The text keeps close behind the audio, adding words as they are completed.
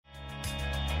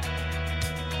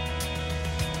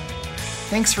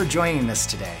Thanks for joining us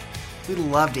today. We'd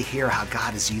love to hear how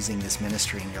God is using this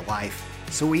ministry in your life,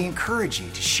 so we encourage you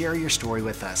to share your story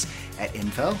with us at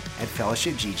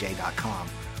info@fellowshipgj.com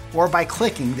or by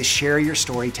clicking the Share Your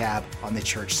Story tab on the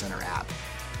Church Center app.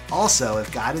 Also, if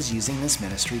God is using this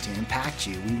ministry to impact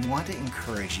you, we want to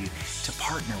encourage you to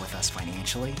partner with us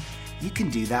financially. You can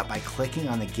do that by clicking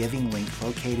on the giving link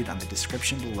located on the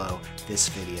description below this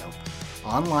video,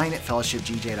 online at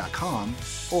fellowshipgj.com,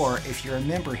 or if you're a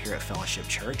member here at Fellowship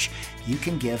Church, you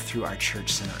can give through our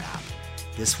Church Center app.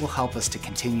 This will help us to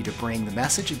continue to bring the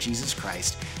message of Jesus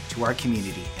Christ to our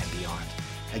community and beyond.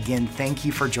 Again, thank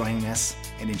you for joining us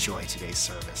and enjoy today's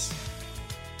service.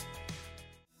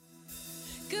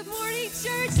 Good morning,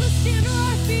 church. Let's stand on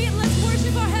our feet and let's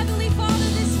worship our Heavenly Father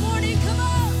this morning. Come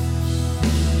on.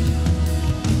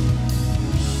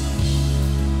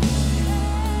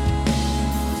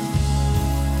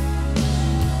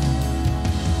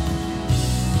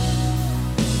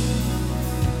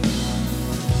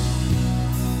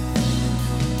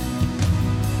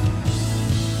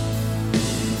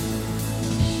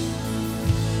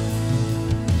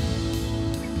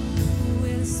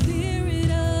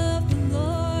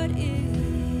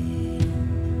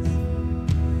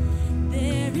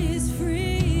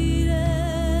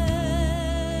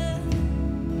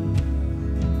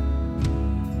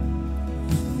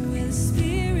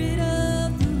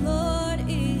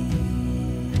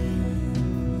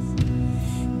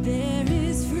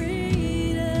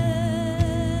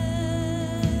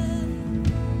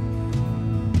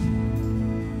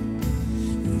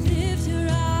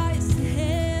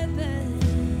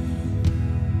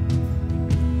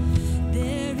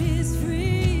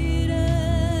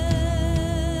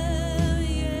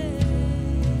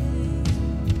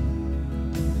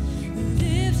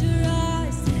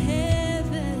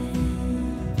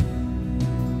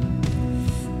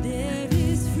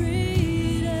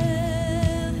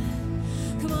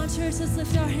 Let's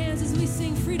lift our hands as we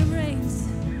sing Freedom Reigns.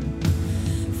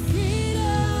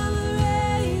 Freedom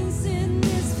reigns in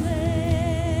this place.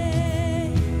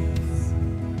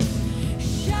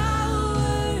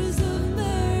 Showers of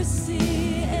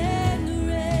mercy and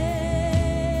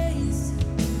grace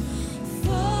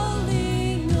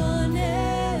falling on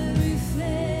every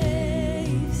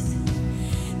face.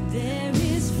 There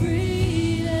is freedom.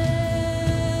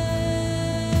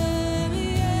 Yeah.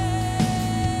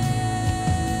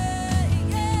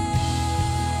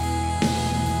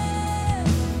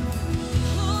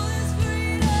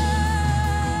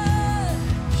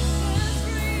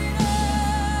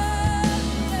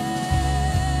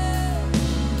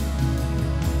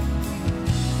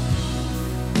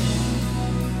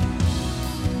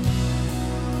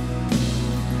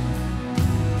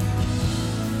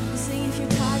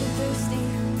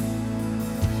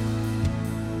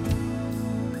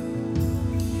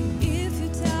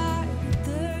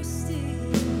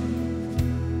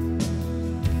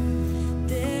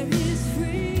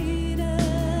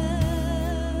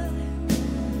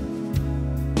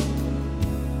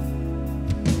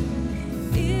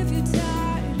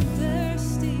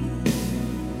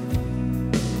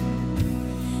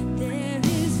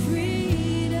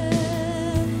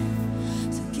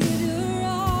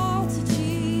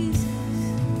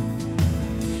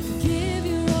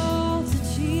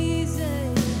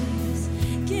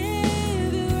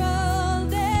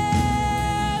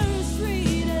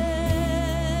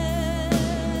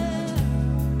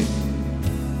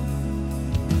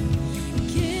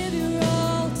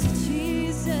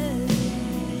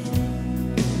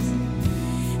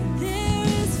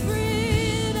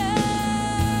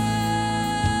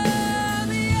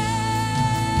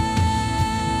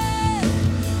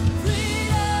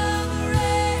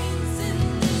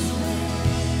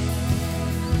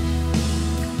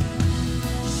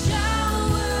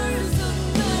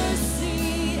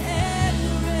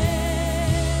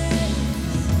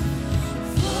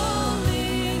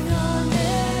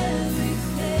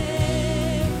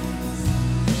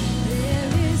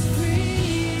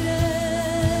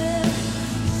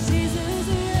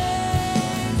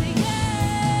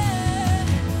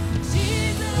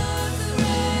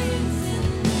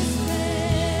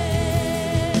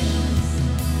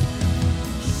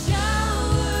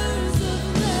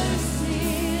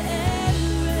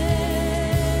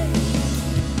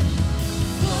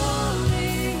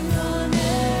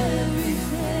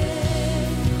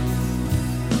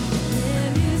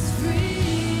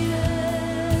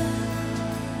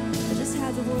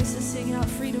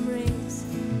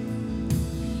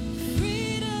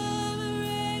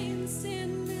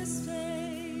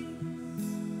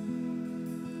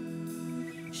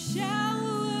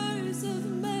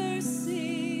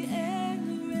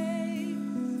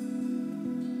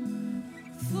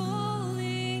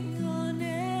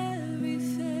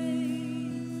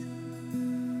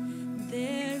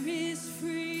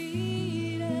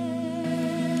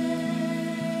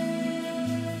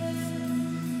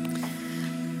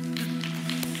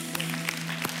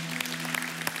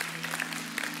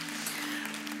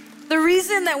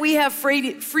 reason that we have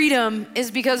freedom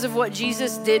is because of what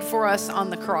Jesus did for us on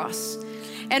the cross.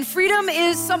 And freedom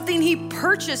is something he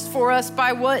purchased for us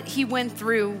by what he went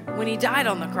through when he died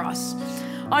on the cross.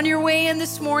 On your way in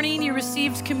this morning, you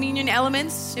received communion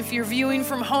elements. If you're viewing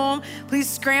from home, please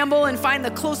scramble and find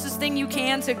the closest thing you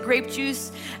can to grape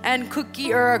juice and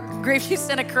cookie, or a grape juice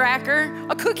and a cracker.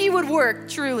 A cookie would work,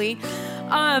 truly.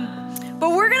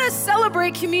 But we're gonna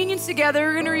celebrate communion together.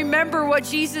 We're gonna remember what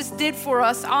Jesus did for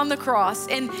us on the cross.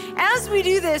 And as we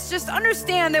do this, just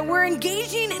understand that we're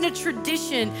engaging in a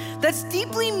tradition that's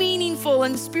deeply meaningful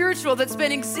and spiritual, that's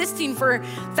been existing for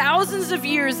thousands of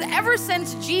years, ever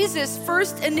since Jesus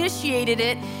first initiated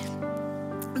it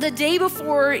the day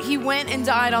before he went and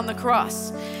died on the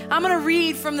cross. I'm gonna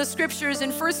read from the scriptures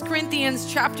in 1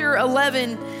 Corinthians chapter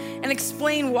 11 and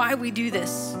explain why we do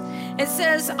this. It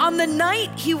says, on the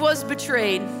night he was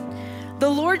betrayed, the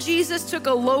Lord Jesus took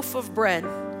a loaf of bread,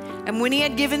 and when he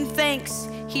had given thanks,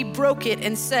 he broke it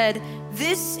and said,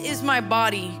 this is my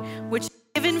body, which is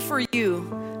given for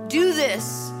you. Do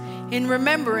this in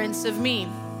remembrance of me.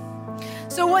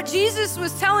 So what Jesus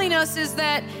was telling us is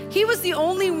that he was the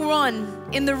only one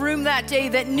in the room that day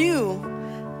that knew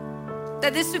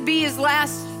that this would be his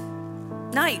last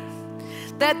night.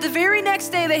 That the very next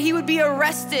day that he would be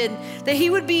arrested, that he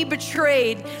would be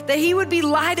betrayed, that he would be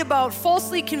lied about,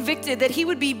 falsely convicted, that he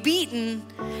would be beaten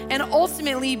and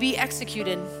ultimately be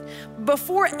executed.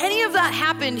 Before any of that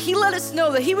happened, he let us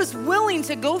know that he was willing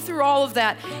to go through all of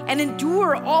that and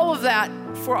endure all of that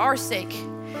for our sake.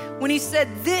 When he said,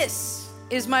 this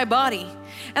is my body.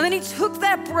 And then he took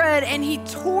that bread and he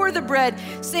tore the bread,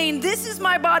 saying, this is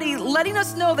my body, letting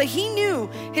us know that he knew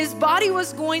his body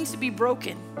was going to be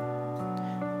broken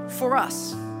for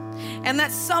us. And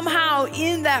that somehow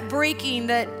in that breaking,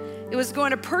 that it was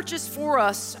going to purchase for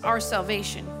us our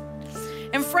salvation.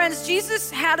 And friends, Jesus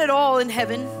had it all in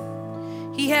heaven.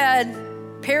 He had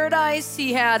paradise,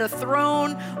 he had a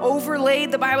throne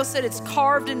overlaid. The Bible said it's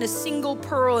carved in a single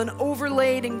pearl and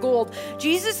overlaid in gold.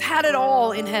 Jesus had it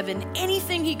all in heaven,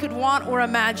 anything he could want or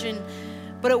imagine,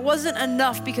 but it wasn't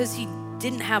enough because he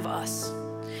didn't have us.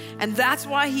 And that's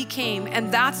why he came,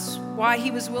 and that's why he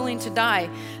was willing to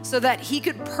die, so that he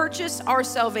could purchase our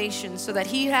salvation, so that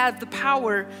he had the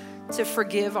power to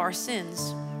forgive our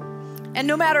sins. And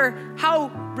no matter how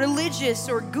religious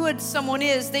or good someone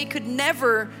is, they could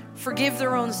never forgive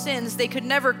their own sins. They could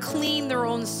never clean their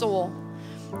own soul.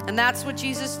 And that's what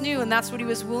Jesus knew, and that's what he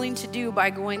was willing to do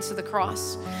by going to the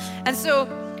cross. And so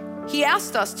he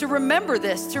asked us to remember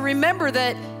this, to remember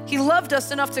that he loved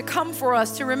us enough to come for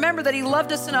us, to remember that he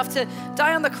loved us enough to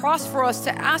die on the cross for us,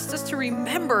 to ask us to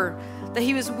remember that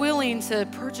he was willing to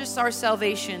purchase our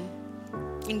salvation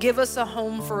and give us a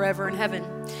home forever in heaven.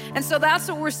 And so that's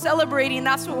what we're celebrating.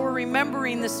 That's what we're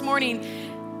remembering this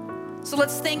morning. So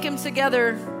let's thank him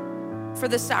together for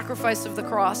the sacrifice of the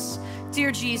cross.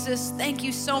 Dear Jesus, thank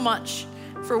you so much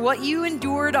for what you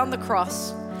endured on the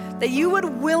cross, that you would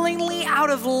willingly,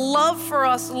 out of love for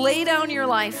us, lay down your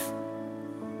life,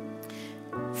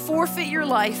 forfeit your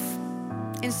life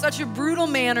in such a brutal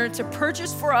manner to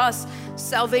purchase for us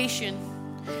salvation.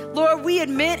 Lord, we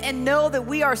admit and know that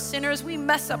we are sinners. We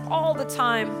mess up all the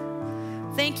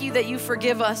time. Thank you that you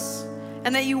forgive us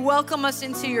and that you welcome us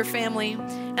into your family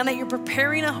and that you're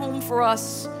preparing a home for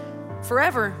us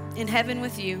forever in heaven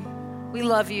with you. We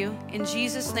love you. In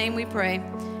Jesus' name we pray.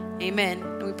 Amen.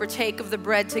 And we partake of the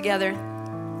bread together.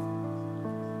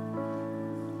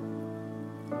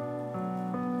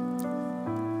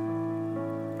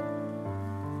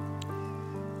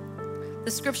 The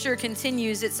scripture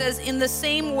continues. It says, in the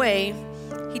same way,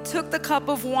 he took the cup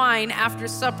of wine after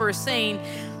supper, saying,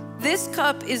 this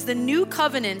cup is the new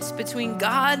covenant between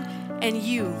God and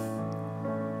you,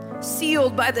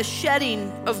 sealed by the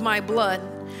shedding of my blood.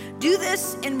 Do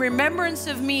this in remembrance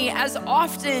of me as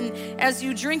often as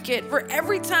you drink it. For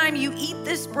every time you eat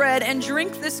this bread and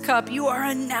drink this cup, you are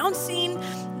announcing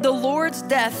the Lord's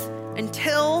death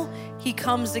until he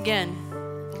comes again.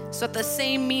 So at the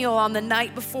same meal on the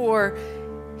night before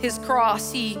his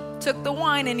cross, he took the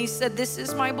wine and he said, this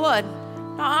is my blood.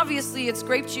 Now obviously it's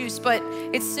grape juice, but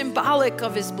it's symbolic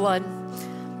of his blood.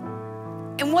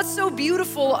 And what's so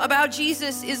beautiful about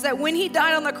Jesus is that when he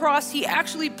died on the cross, he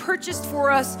actually purchased for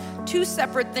us two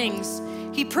separate things.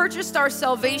 He purchased our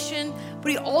salvation,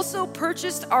 but he also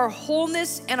purchased our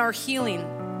wholeness and our healing.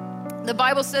 The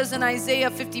Bible says in Isaiah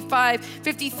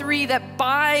 55:53 that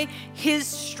by his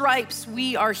stripes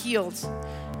we are healed.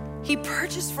 He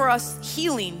purchased for us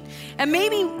healing. And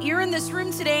maybe you're in this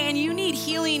room today and you need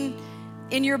healing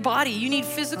in your body. You need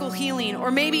physical healing,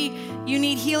 or maybe you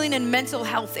need healing in mental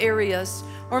health areas,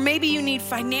 or maybe you need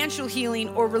financial healing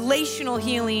or relational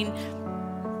healing.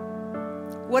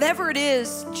 whatever it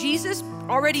is, Jesus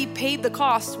already paid the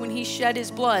cost when he shed his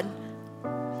blood.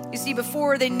 You see,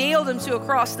 before they nailed him to a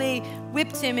cross, they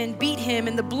whipped him and beat him,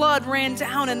 and the blood ran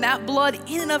down, and that blood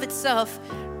in and of itself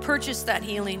purchased that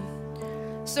healing.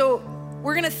 So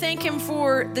we're gonna thank him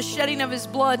for the shedding of his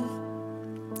blood.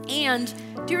 And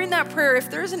during that prayer, if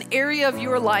there's an area of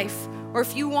your life, or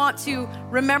if you want to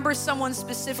remember someone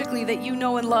specifically that you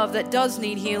know and love that does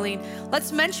need healing,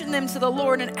 let's mention them to the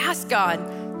Lord and ask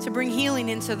God to bring healing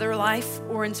into their life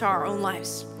or into our own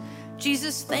lives.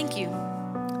 Jesus, thank you.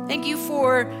 Thank you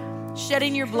for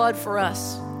shedding your blood for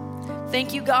us.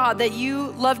 Thank you, God, that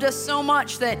you loved us so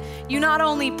much that you not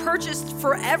only purchased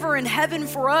forever in heaven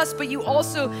for us, but you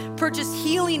also purchased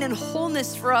healing and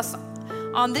wholeness for us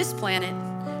on this planet.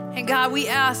 And God, we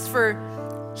ask for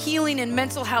healing in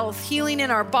mental health, healing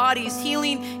in our bodies,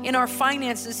 healing in our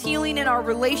finances, healing in our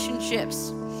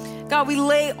relationships. God, we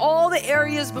lay all the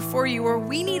areas before you where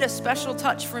we need a special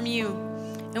touch from you.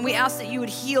 And we ask that you would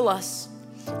heal us.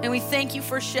 And we thank you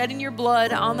for shedding your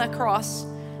blood on that cross.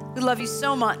 We love you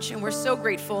so much and we're so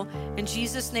grateful. In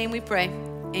Jesus' name we pray,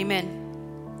 amen.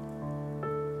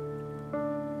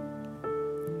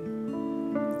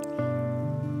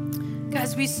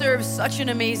 Guys, we serve such an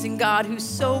amazing God who's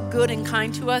so good and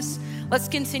kind to us. Let's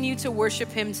continue to worship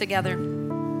him together.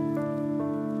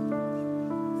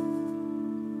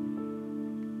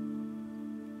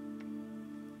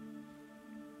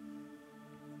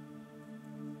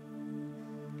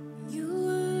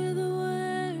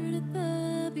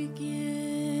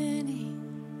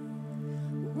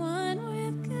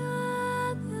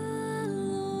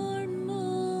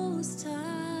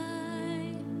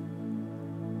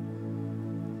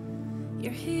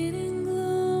 Your hidden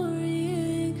glory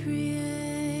in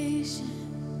creation,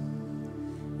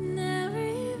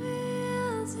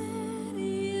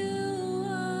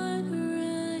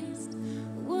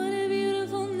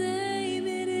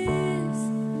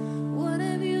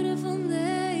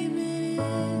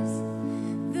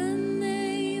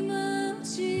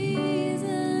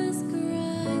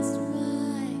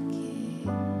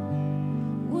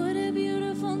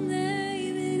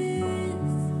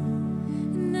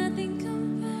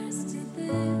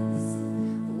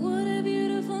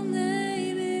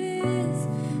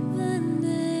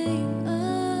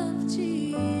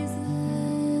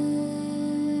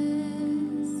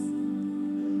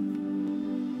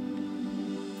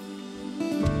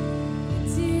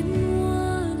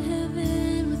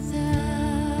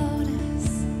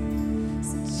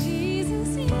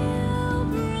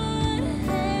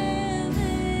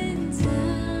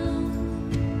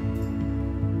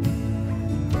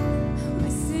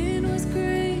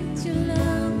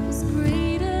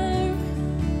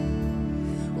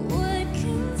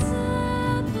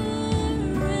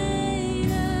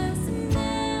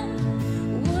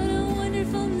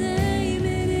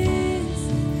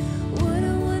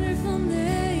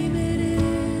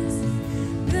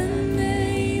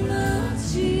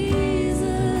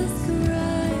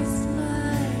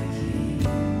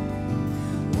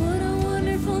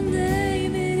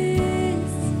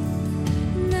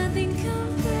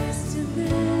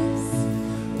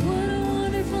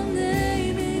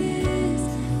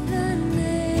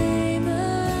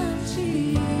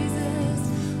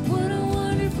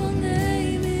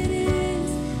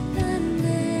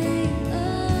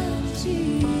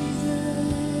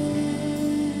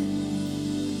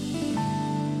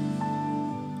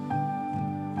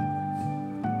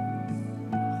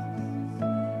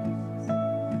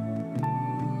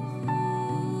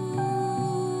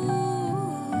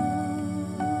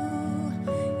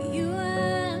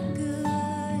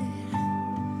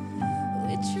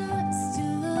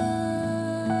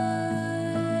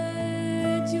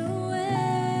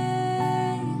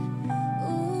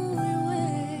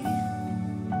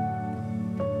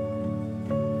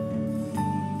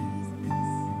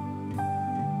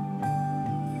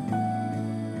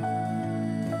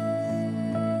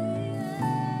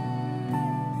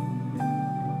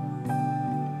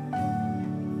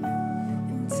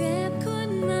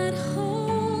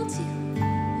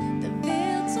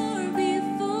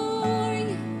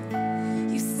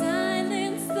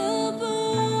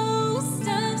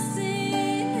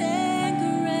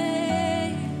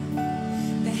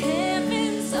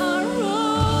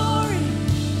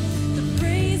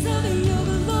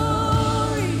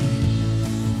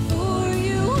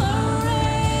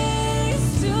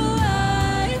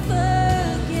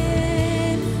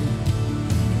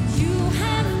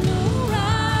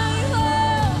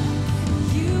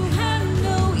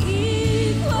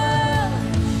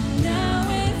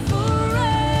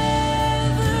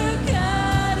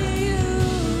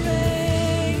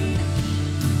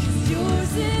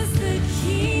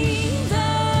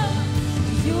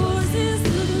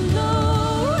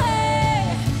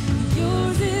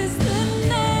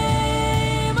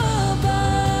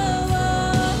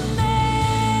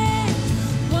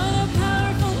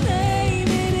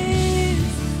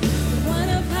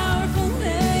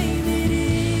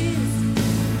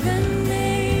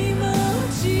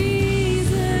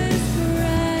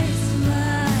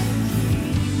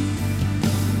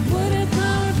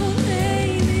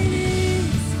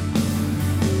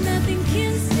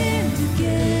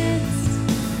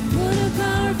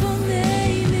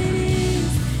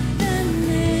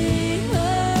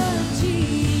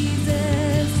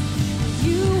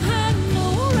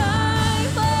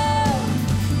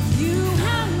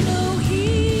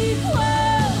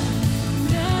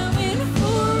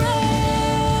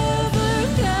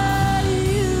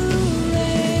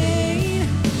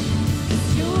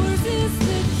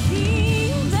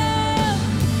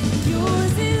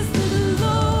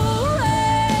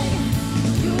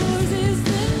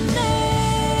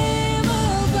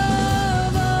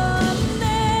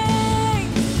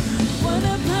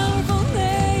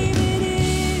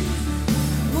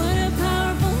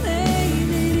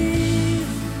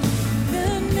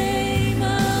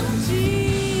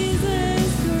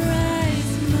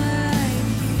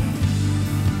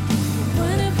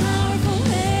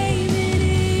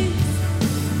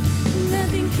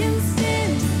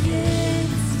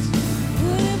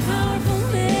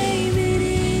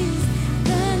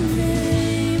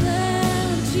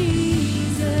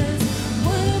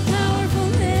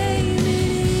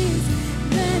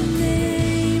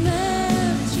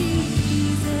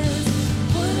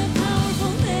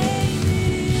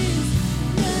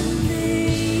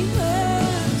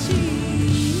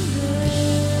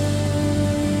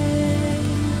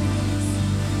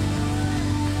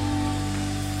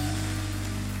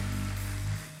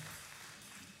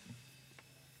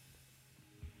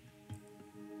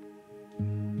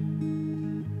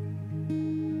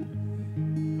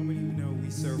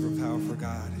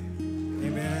 God.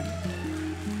 Amen.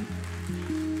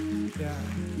 Yeah.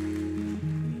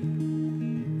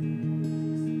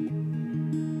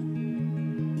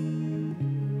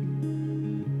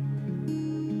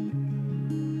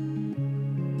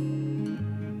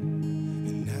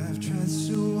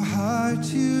 So hard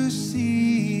to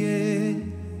see it.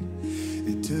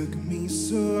 It took me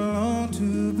so long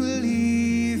to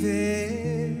believe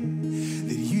it,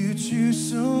 that you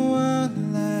choose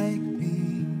someone like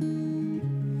me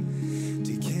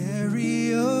to carry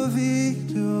your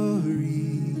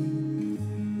victory.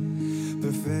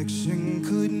 Perfection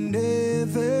could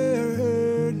never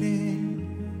earn it.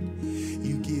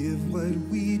 You give what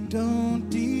we don't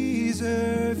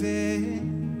deserve it.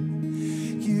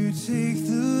 You take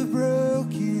the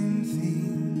broken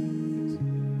things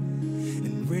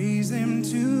and raise them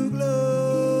to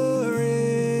glory.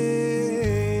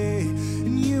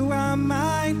 And you are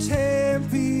my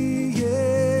champion.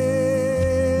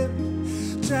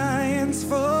 Giants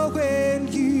fall when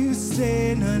you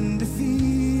stand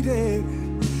undefeated.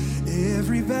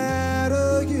 Every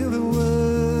battle you've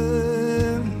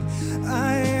won.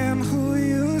 I am who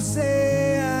you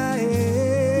say I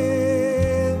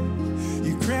am.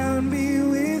 You crown me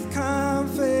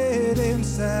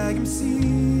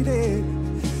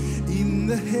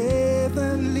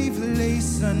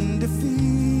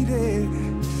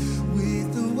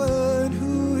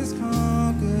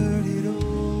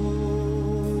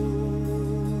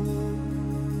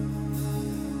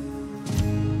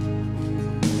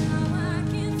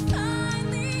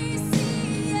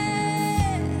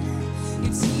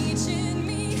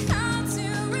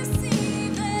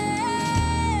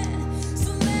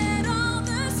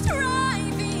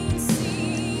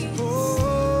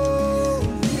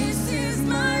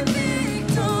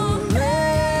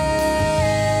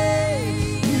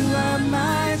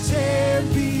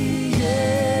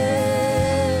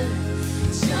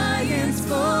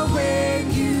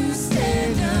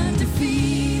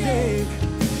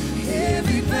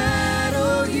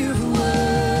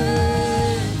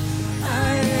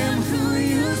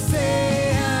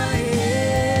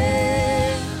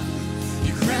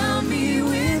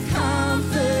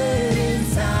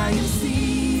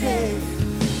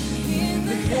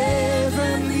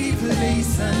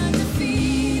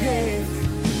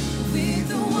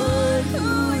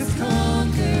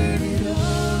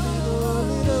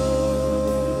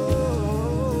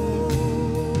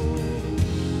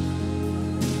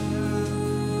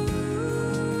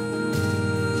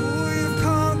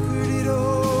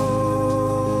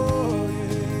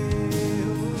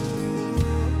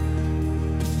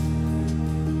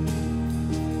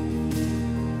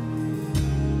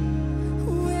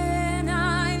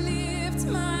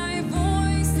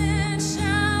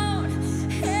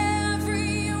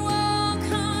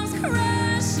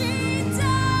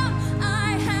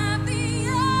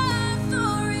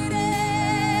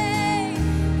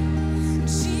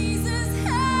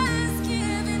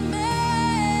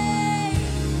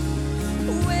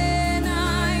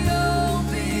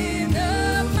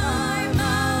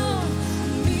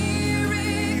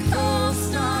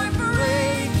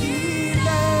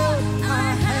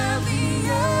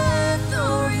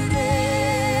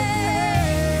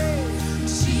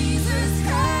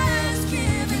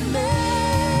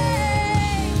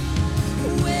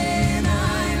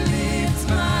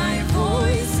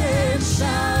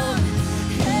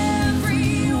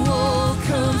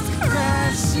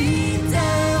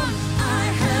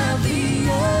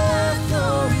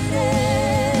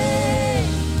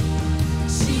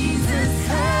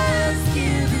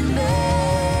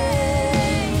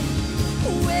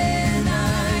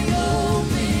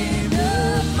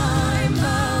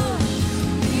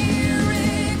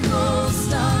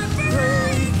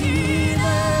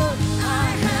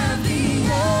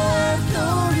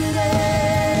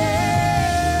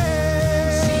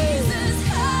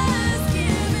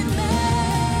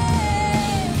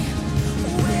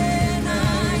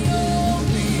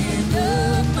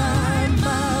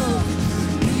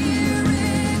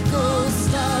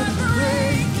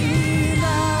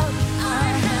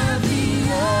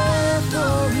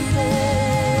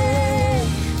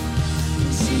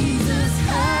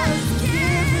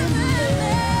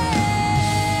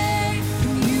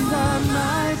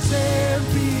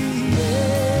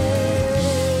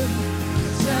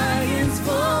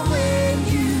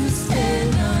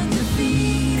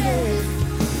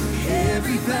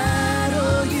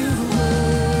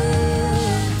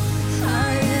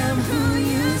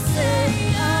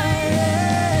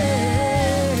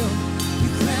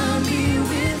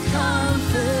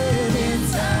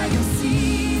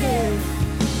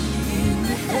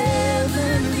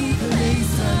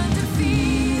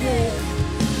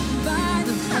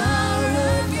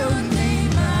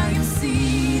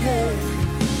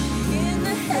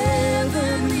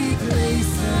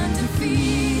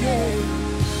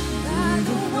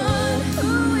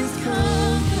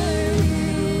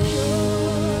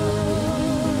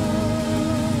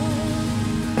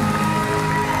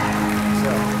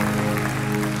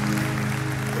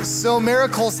So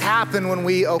miracles happen when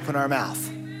we open our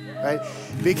mouth, right?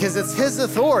 Because it's his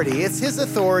authority. It's his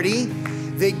authority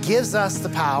that gives us the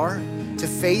power to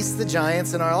face the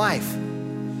giants in our life.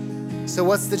 So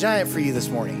what's the giant for you this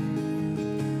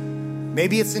morning?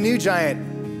 Maybe it's a new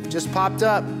giant, just popped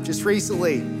up just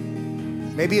recently.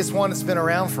 Maybe it's one that's been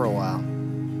around for a while.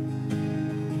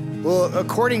 Well,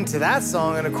 according to that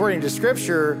song and according to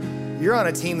scripture, you're on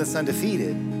a team that's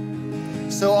undefeated.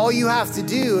 So all you have to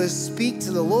do is speak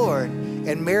to the Lord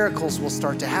and miracles will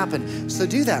start to happen. So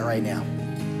do that right now.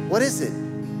 What is it?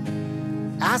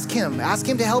 Ask him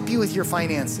to help you with your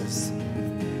finances.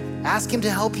 Ask him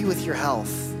to help you with your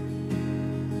health.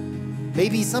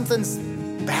 Maybe something's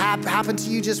happened to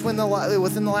you just within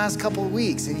the last couple of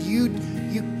weeks and you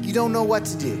don't know what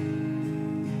to do.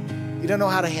 You don't know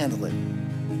how to handle it.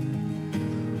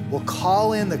 Well,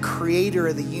 call in the creator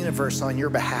of the universe on your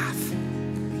behalf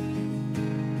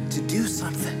to do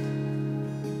something,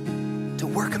 to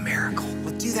work a miracle.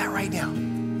 We'll do that right now.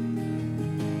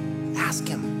 Ask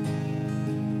him.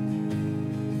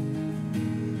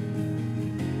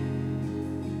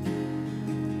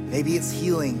 Maybe it's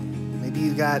healing. Maybe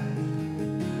you got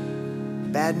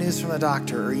bad news from the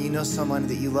doctor, or you know someone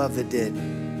that you love that did.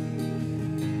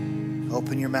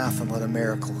 Open your mouth and let a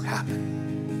miracle happen.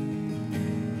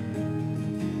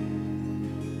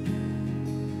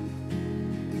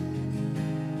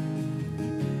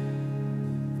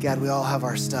 God, we all have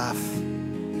our stuff.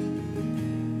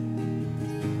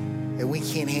 And we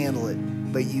can't handle it,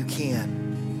 but you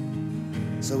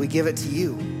can. So we give it to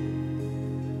you.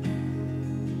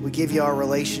 We give you our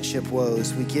relationship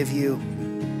woes. We give you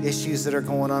issues that are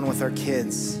going on with our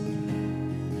kids.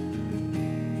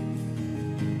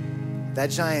 That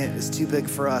giant is too big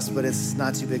for us, but it's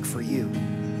not too big for you.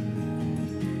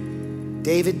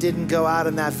 David didn't go out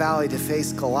in that valley to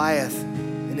face Goliath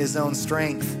in his own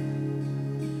strength.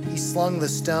 He slung the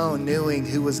stone knowing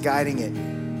who was guiding it.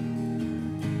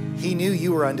 He knew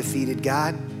you were undefeated,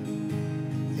 God,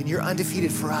 and you're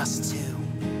undefeated for us too.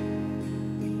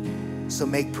 So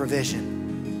make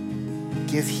provision,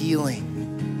 give healing,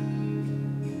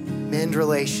 mend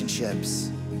relationships.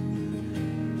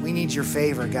 We need your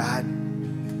favor, God.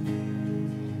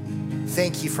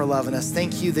 Thank you for loving us.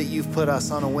 Thank you that you've put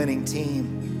us on a winning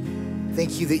team.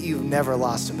 Thank you that you've never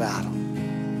lost a battle.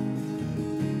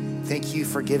 Thank you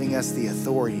for giving us the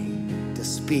authority to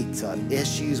speak to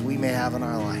issues we may have in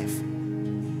our life.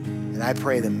 And I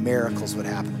pray that miracles would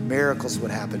happen, miracles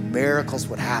would happen, miracles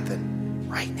would happen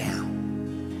right now.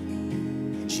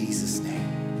 In Jesus' name.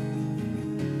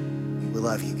 We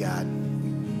love you, God.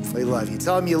 We love you.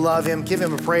 Tell him you love him. Give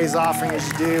him a praise offering as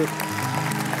you do.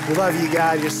 We love you,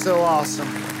 God. You're so awesome.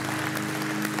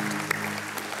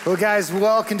 Well, guys,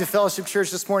 welcome to Fellowship Church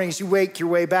this morning. As you make your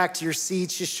way back to your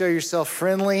seats, just show yourself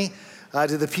friendly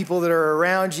to the people that are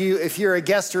around you. If you're a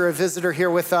guest or a visitor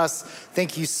here with us,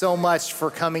 thank you so much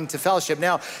for coming to Fellowship.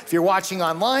 Now, if you're watching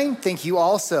online, thank you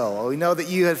also. We know that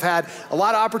you have had a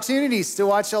lot of opportunities to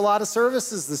watch a lot of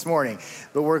services this morning,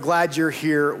 but we're glad you're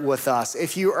here with us.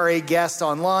 If you are a guest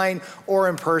online or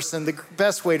in person, the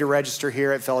best way to register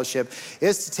here at Fellowship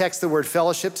is to text the word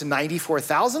Fellowship to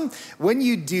 94,000. When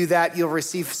you do that, you'll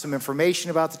receive some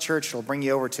information about the church. It'll bring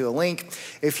you over to a link.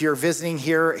 If you're visiting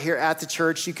here at the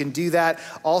church, you can do that.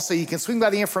 Also, you can swing by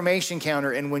the information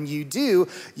counter, and when you do,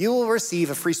 you will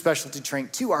receive a free specialty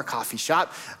drink to our coffee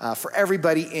shop for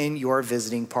everybody in your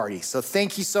visiting party. So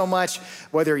thank you so much,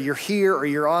 whether you're here or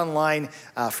you're online,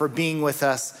 for being with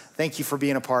us. Thank you for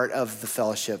being a part of the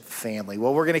Fellowship family.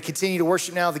 Well, we're going to continue to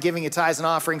worship now, the giving of tithes and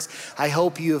offerings. I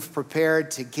hope you have prepared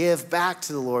to give back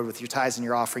to the Lord with your tithes and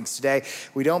your offerings today.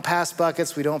 We don't pass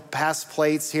buckets. We don't pass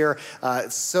plates here.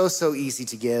 It's so easy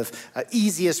to give.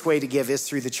 Easiest way to give is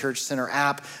through the Church Center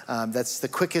app. That's the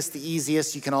quickest, the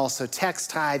easiest. You can also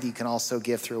text tithe. You can also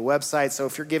give through a website. So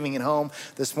if you're giving at home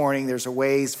this morning, there's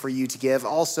ways for you to give.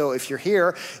 Also, if you're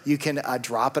here, you can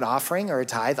drop an offering or a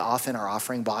tithe off in our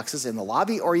offering boxes in the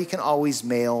lobby, or you can always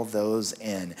mail those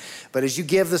in. But as you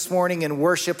give this morning in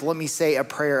worship, let me say a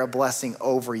prayer of blessing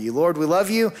over you. Lord, we love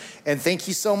you and thank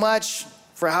you so much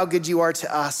for how good you are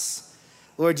to us.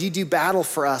 Lord, you do battle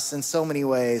for us in so many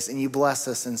ways and you bless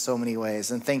us in so many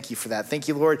ways. And thank you for that. Thank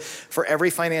you, Lord, for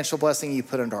every financial blessing you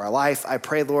put into our life. I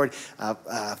pray, Lord,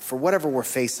 for whatever we're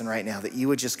facing right now, that you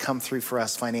would just come through for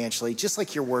us financially, just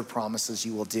like your word promises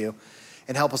you will do.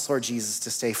 And help us, Lord Jesus,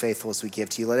 to stay faithful as we give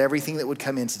to you. Let everything that would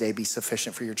come in today be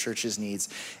sufficient for your church's needs.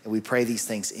 And we pray these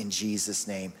things in Jesus'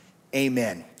 name.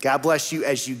 Amen. God bless you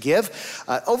as you give.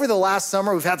 Over the last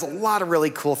summer, we've had a lot of really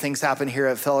cool things happen here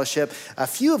at Fellowship, a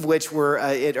few of which were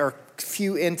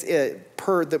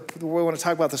we want to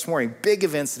talk about this morning, big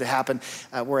events that happened.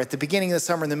 We're at the beginning of the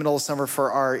summer, in the middle of summer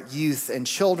for our youth and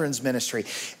children's ministry.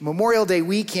 Memorial Day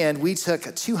weekend, we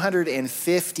took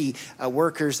 250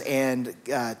 workers and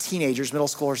teenagers, middle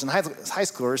schoolers and high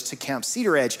schoolers to Camp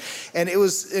Cedar Edge. And it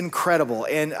was incredible.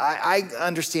 And I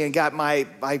understand,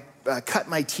 cut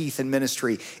my teeth in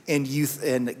ministry in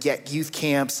youth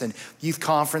camps and youth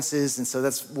conferences. And so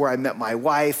that's where I met my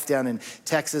wife down in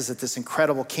Texas at this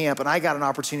incredible camp. And I got an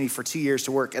opportunity for 2 years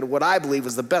to work at what I believe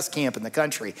was the best camp in the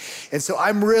country. And so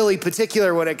I'm really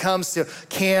particular when it comes to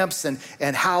camps and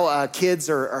how kids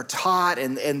are taught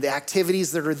and the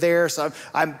activities that are there. So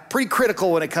I'm pretty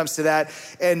critical when it comes to that.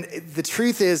 And the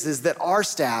truth is that our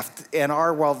staff and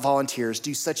our volunteers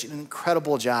do such an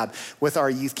incredible job with our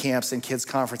youth camps and kids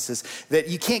conferences that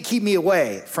you can't keep me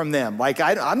away from them. Like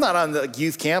I'm not on the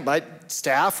youth camp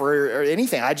staff or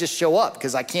anything. I just show up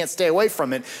because I can't stay away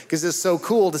from it because it's so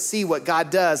cool to see what God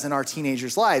does in our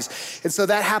teenagers' lives. And so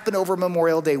that happened over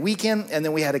Memorial Day weekend. And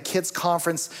then we had a kids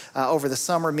conference over the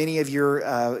summer. Many of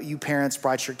you parents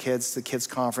brought your kids to the kids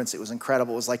conference. It was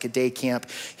incredible. It was like a day camp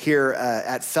here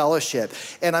at Fellowship.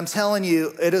 And I'm telling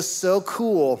you, it is so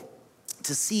cool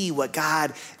to see what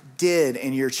God did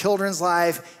in your children's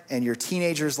life and your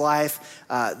teenager's life.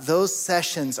 Those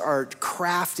sessions are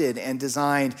crafted and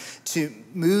designed to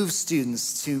move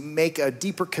students to make a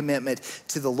deeper commitment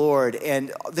to the Lord.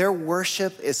 And their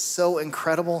worship is so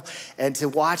incredible. And to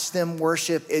watch them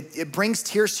worship, it brings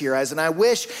tears to your eyes. And I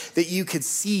wish that you could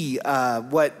see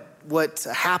what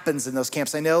happens in those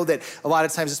camps. I know that a lot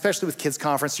of times, especially with kids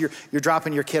conference, you're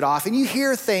dropping your kid off and you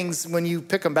hear things when you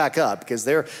pick them back up because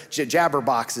they're jabber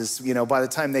boxes, by the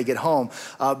time they get home.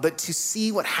 But to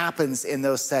see what happens in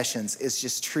those sessions is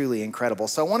just truly incredible.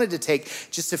 So I wanted to take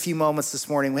just a few moments this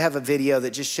morning. We have a video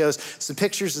that just shows some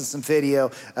pictures and some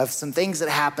video of some things that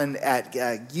happened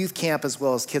at youth camp as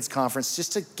well as kids conference,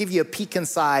 just to give you a peek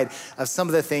inside of some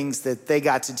of the things that they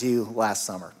got to do last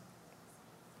summer.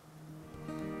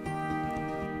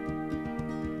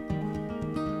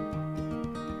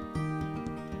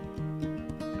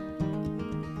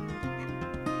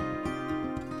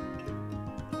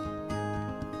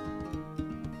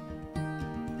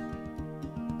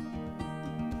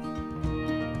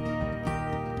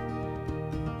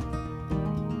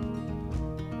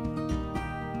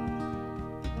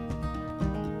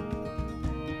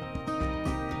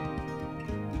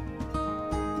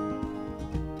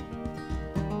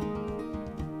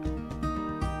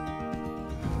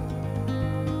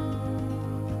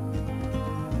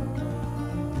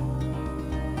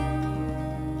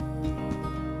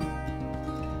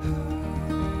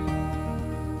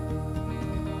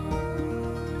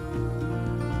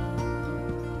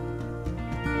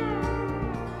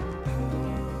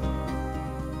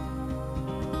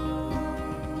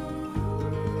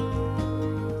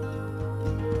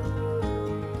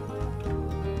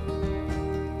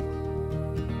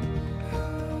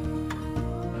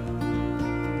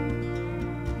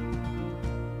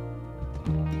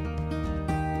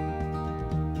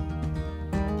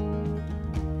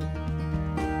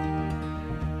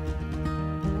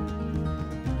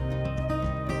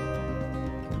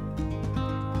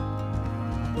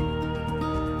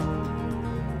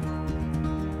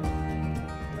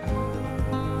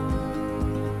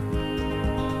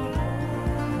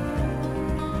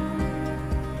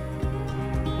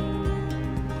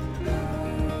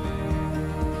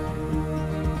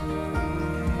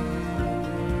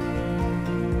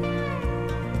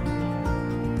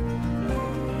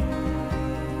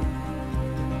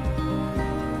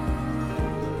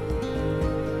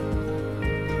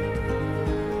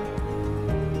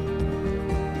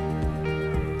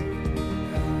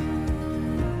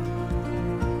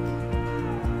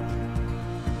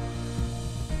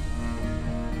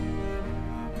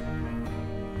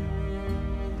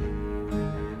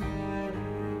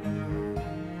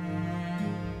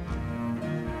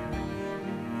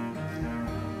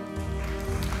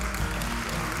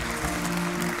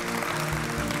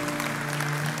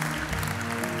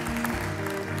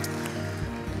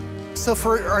 So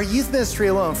for our youth ministry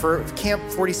alone, for Camp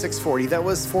 4640, that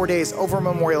was 4 days over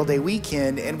Memorial Day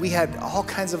weekend, and we had all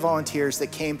kinds of volunteers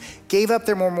that came, gave up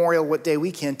their Memorial Day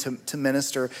weekend to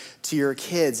minister to your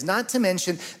kids. Not to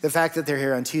mention the fact that they're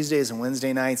here on Tuesdays and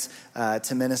Wednesday nights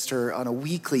to minister on a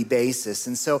weekly basis.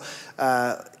 And so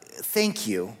thank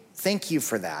you. Thank you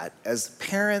for that. As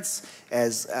parents,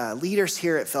 as leaders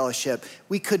here at Fellowship,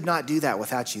 we could not do that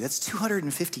without you. That's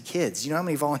 250 kids. You know how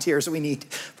many volunteers we need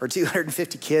for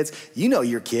 250 kids? You know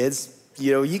your kids.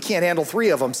 you can't handle 3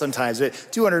 of them sometimes, but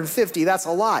 250, that's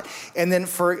a lot. And then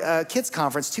for kids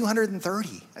conference,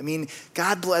 230. I mean,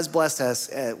 God has blessed us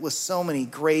with so many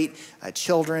great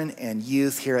children and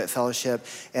youth here at Fellowship,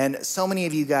 and so many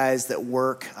of you guys that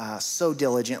work so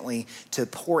diligently to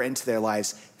pour into their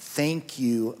lives. Thank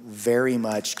you very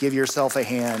much. Give yourself a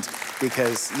hand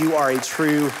because you are a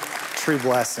true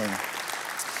blessing.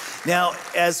 Now,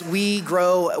 as we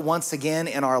grow once again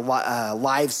in our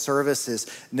live services,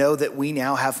 know that we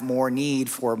now have more need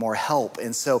for more help.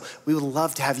 And so we would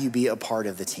love to have you be a part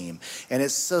of the team. And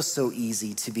it's so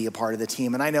easy to be a part of the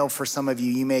team. And I know for some of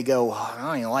you, you may go, I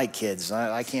don't even like kids.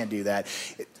 I can't do that.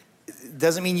 It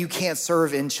doesn't mean you can't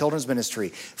serve in children's ministry.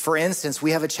 For instance, we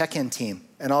have a check-in team.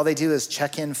 And all they do is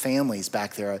check in families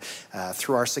back there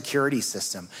through our security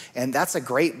system. And that's a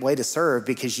great way to serve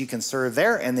because you can serve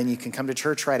there and then you can come to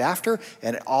church right after,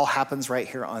 and it all happens right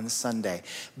here on Sunday.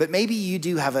 But maybe you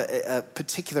do have a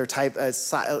particular type,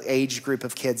 age group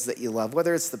of kids that you love,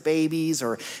 whether it's the babies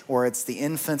or it's the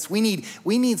infants. We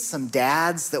need some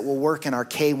dads that will work in our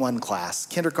K1 class,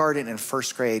 kindergarten and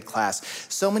first grade class.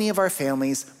 So many of our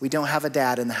families, we don't have a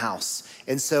dad in the house.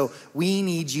 And so we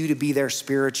need you to be their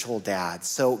spiritual dad.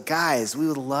 So guys, we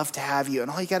would love to have you.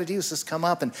 And all you got to do is just come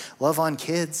up and love on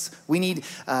kids. We need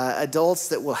adults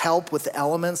that will help with the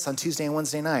elements on Tuesday and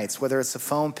Wednesday nights, whether it's the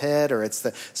foam pit or it's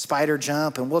the spider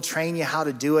jump, and we'll train you how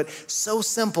to do it. So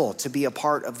simple to be a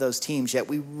part of those teams, yet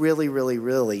we really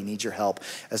need your help,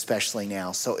 especially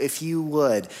now. So if you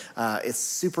would, it's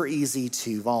super easy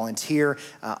to volunteer.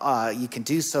 You can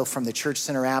do so from the Church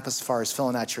Center app as far as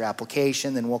filling out your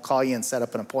application. Then we'll call you and set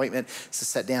up an appointment to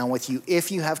sit down with you.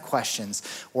 If you have questions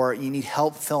or you need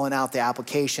help filling out the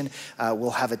application,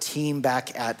 we'll have a team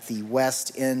back at the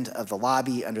west end of the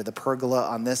lobby under the pergola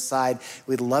on this side.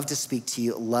 We'd love to speak to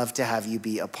you, love to have you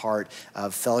be a part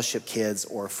of Fellowship Kids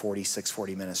or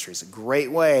 4640 Ministries. A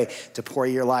great way to pour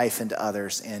your life into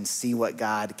others and see what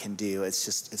God can do.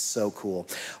 It's so cool.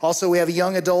 Also, we have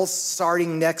young adults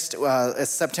starting next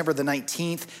September the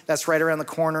 19th. That's right around the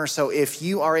corner. So if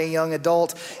you are a young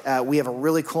adult, we have a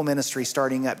really cool ministry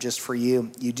starting up just for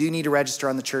you. You do need to register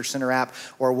on the Church Center app,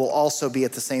 or we'll also be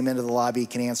at the same end of the lobby,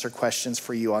 can answer questions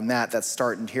for you on that. That's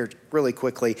starting here really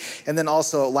quickly. And then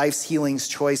also Life's Healing's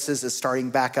Choices is starting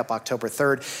back up October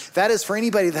 3rd. That is for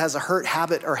anybody that has a hurt,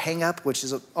 habit, or hang up, which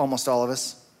is almost all of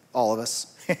us.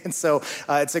 And so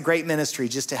it's a great ministry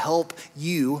just to help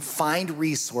you find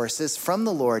resources from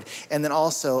the Lord, and then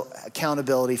also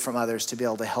accountability from others to be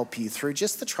able to help you through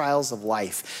just the trials of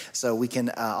life. So we can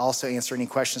also answer any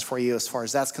questions for you as far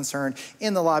as that's concerned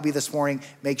in the lobby this morning.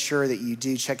 Make sure that you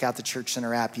do check out the Church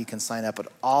Center app. You can sign up with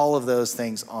all of those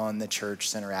things on the Church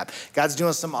Center app. God's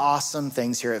doing some awesome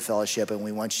things here at Fellowship, and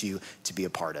we want you to be a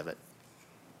part of it.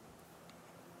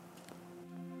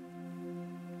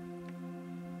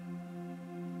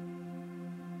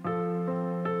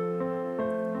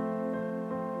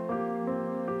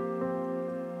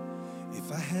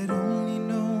 If I had only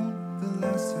known the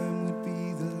last time would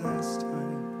be the last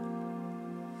time,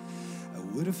 I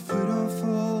would have put off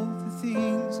all the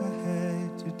things I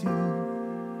had to do.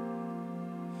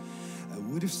 I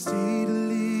would have stayed a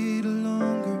little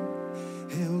longer,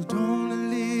 held on a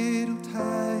little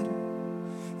tighter,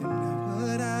 and now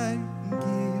what I can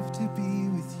give to be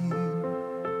with you.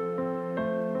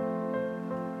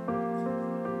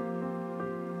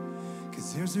 Cause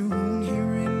there's a wound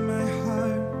here in my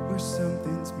heart where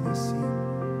something's missing,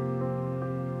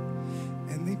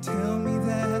 and they tell me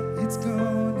that it's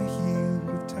gonna heal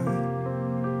with time.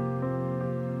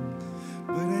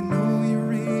 But I know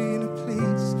you're in a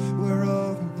place where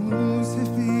all the wounds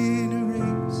have been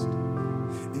erased,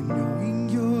 and knowing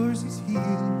yours is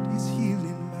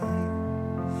healing mine.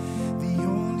 The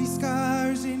only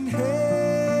scars in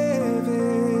heaven,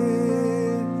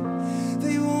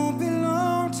 they won't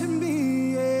belong to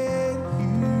me and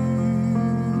you.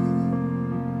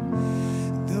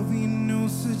 There'll be no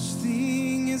such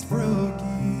thing as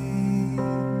broken,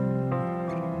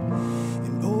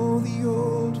 and all the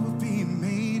old will be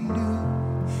made new.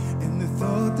 And the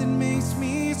thought that makes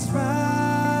me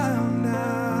smile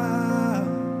now,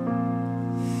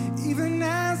 even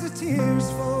as the tears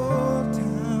fall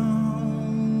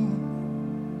down,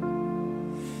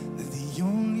 that the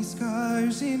only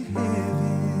scars in heaven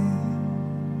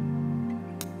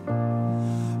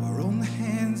are on the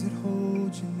hands that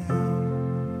hold you now.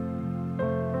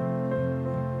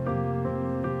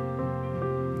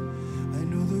 I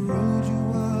know the road you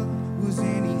walked was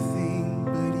anything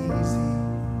but easy.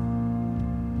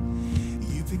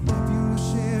 You picked up your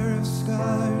share of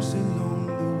scars along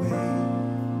the way.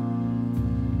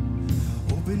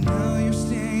 Oh, but now you're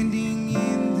standing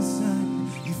in the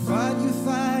sun. You fought, you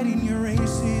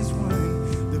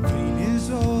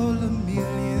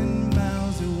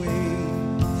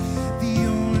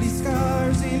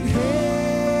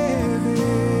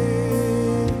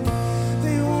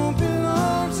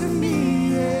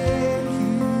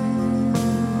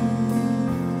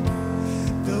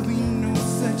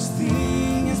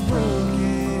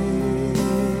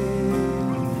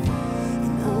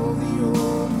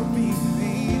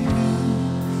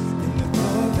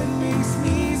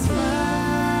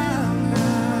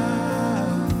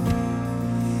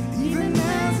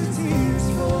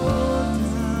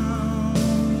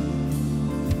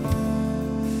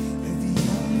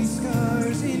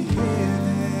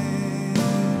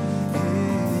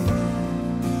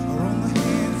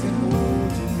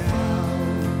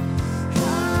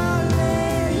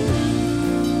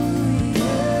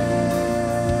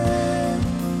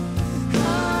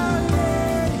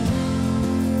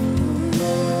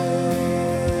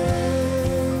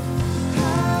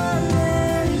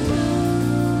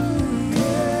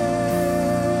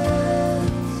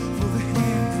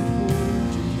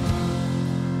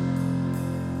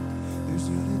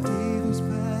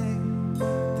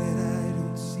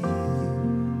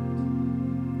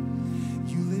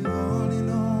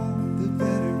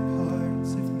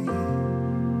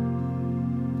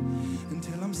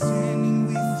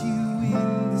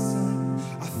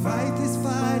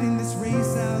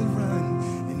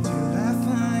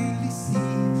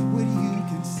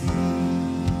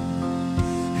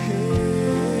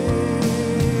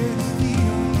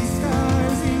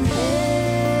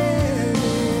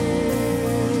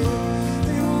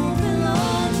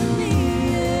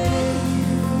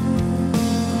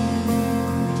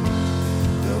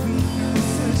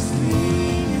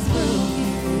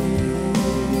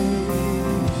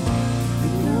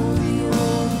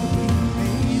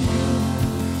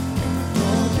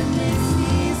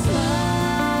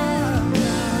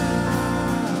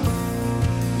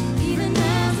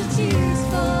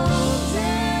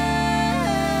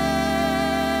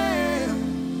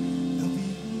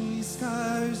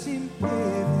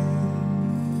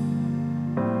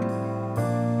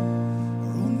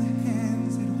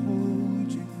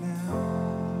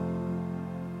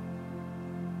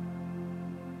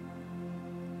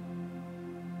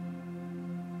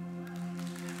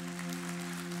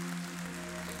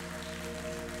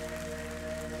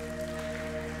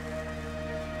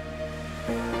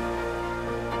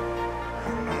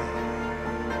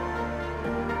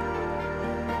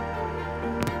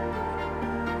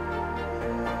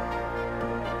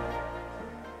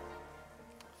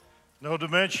No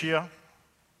dementia,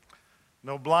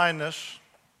 no blindness,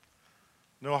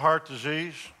 no heart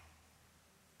disease,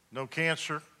 no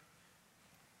cancer,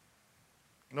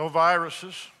 no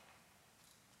viruses,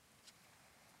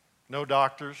 no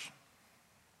doctors,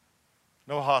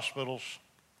 no hospitals,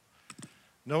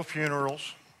 no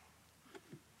funerals,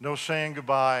 no saying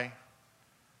goodbye,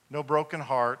 no broken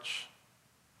hearts,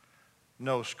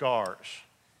 no scars.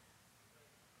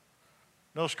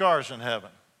 No scars in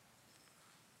heaven.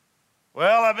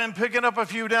 Well, I've been picking up a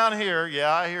few down here.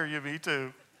 Yeah, I hear you, me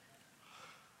too.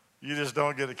 You just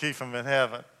don't get to keep them in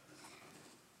heaven.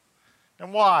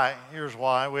 And why? Here's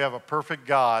why. We have a perfect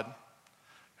God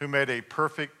who made a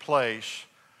perfect place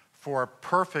for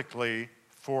perfectly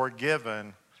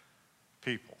forgiven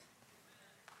people.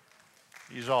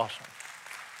 He's awesome.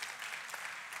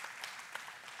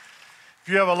 If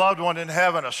you have a loved one in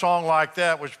heaven, a song like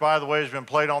that, which by the way has been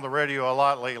played on the radio a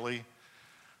lot lately,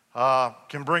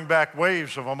 can bring back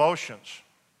waves of emotions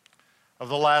of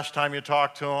the last time you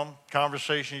talked to them,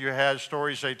 conversation you had,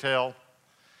 stories they tell.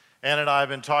 Ann and I have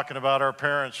been talking about our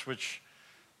parents, which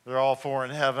they're all four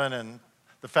in heaven, and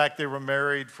the fact they were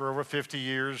married for over 50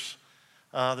 years,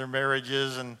 their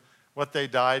marriages, and what they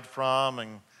died from,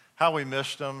 and how we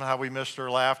missed them, how we missed their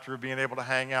laughter, being able to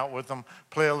hang out with them,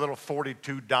 play a little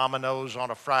 42 dominoes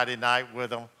on a Friday night with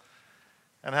them,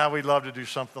 and how we'd love to do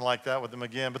something like that with them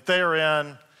again. But they are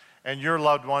in, and your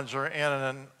loved ones are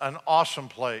in an awesome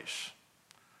place,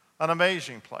 an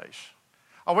amazing place.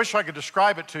 I wish I could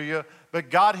describe it to you,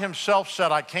 but God himself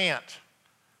said I can't.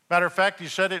 Matter of fact, he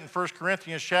said it in 1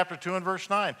 Corinthians chapter 2 and verse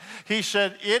 9. He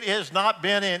said, it has not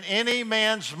been in any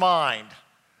man's mind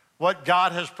what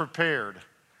God has prepared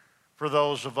for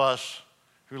those of us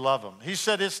who love him. He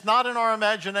said, it's not in our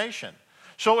imagination.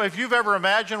 So if you've ever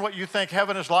imagined what you think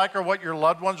heaven is like or what your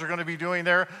loved ones are going to be doing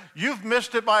there, you've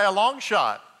missed it by a long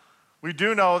shot. We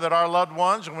do know that our loved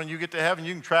ones, and when you get to heaven,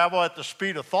 you can travel at the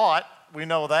speed of thought. We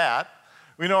know that.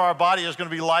 We know our body is going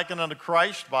to be likened unto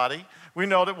Christ's body. We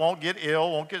know that it won't get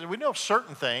ill, we know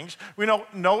certain things. We know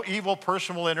no evil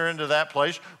person will enter into that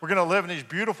place. We're going to live in these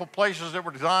beautiful places that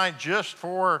were designed just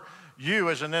for you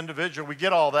as an individual. We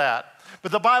get all that.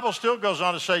 But the Bible still goes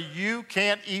on to say you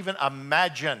can't even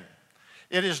imagine.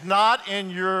 It is not in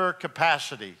your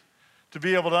capacity to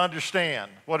be able to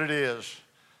understand what it is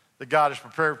that God has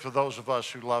prepared for those of us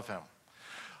who love him.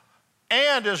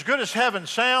 And as good as heaven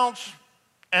sounds,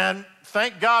 and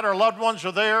thank God our loved ones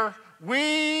are there,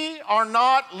 we are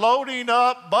not loading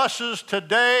up buses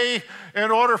today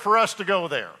in order for us to go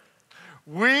there.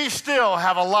 We still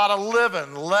have a lot of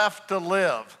living left to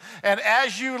live. And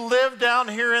as you live down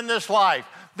here in this life,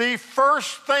 the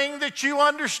first thing that you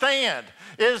understand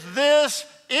is this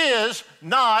is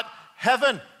not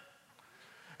heaven.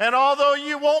 And although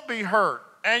you won't be hurt,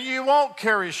 and you won't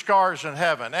carry scars in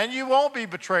heaven, and you won't be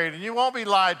betrayed, and you won't be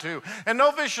lied to, and no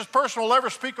vicious person will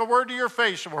ever speak a word to your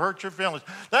face that will hurt your feelings.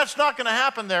 That's not going to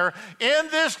happen there. In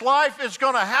this life, it's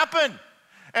going to happen,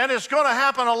 and it's going to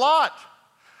happen a lot.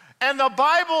 And the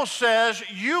Bible says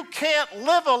you can't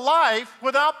live a life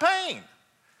without pain.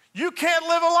 You can't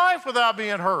live a life without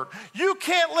being hurt. You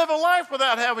can't live a life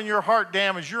without having your heart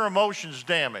damaged, your emotions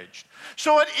damaged.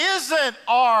 So it isn't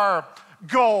our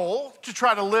goal to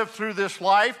try to live through this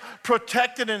life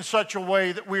protected in such a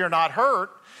way that we are not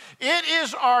hurt. It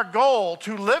is our goal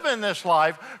to live in this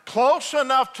life close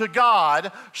enough to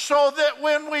God so that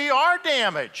when we are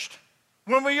damaged,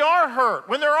 when we are hurt,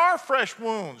 when there are fresh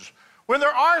wounds, when there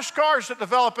are scars that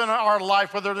develop in our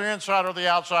life, whether they're inside or the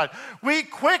outside, we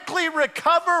quickly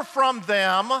recover from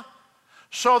them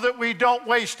so that we don't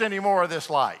waste any more of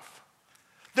this life.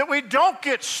 That we don't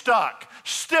get stuck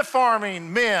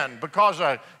stiff-arming men because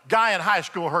a guy in high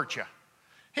school hurt you.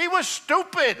 He was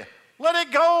stupid. Let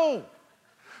it go.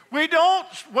 We don't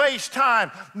waste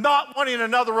time not wanting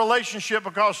another relationship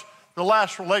because the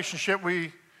last relationship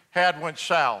we had went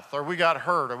south, or we got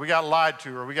hurt, or we got lied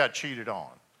to, or we got cheated on.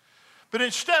 But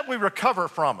instead, we recover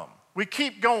from them. We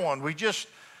keep going. We just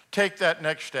take that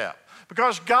next step.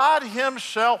 Because God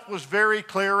himself was very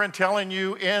clear in telling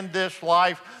you in this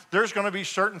life, there's going to be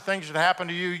certain things that happen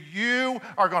to you. You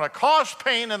are going to cause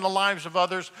pain in the lives of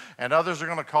others, and others are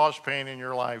going to cause pain in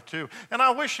your life too. And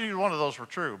I wish either one of those were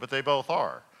true, but they both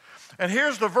are. And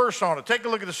here's the verse on it. Take a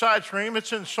look at the side screen.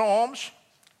 It's in Psalms,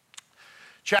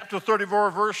 chapter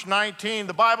 34, verse 19.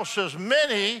 The Bible says,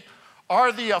 many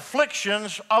are the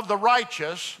afflictions of the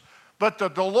righteous, but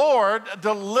the Lord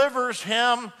delivers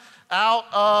him out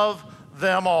of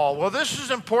them all. Well, this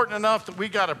is important enough that we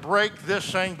got to break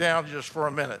this thing down just for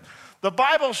a minute. The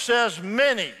Bible says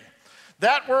many.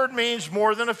 That word means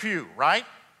more than a few, right?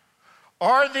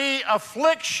 Are the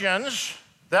afflictions,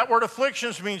 that word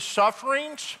afflictions means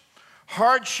sufferings,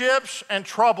 hardships, and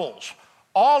troubles.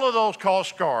 All of those cause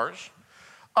scars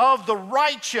of the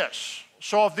righteous.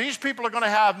 So if these people are going to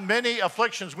have many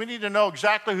afflictions, we need to know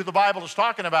exactly who the Bible is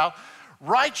talking about.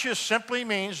 Righteous simply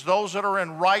means those that are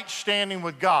in right standing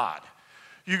with God.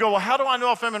 You go, well, how do I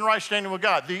know if I'm in right standing with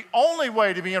God? The only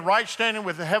way to be in right standing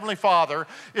with the Heavenly Father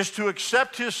is to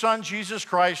accept His Son, Jesus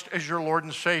Christ, as your Lord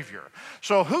and Savior.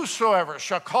 So whosoever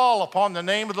shall call upon the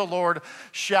name of the Lord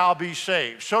shall be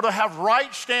saved. So to have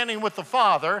right standing with the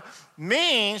Father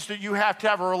means that you have to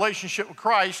have a relationship with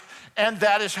Christ, and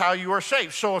that is how you are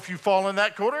saved. So if you fall in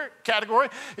that category,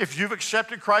 if you've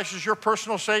accepted Christ as your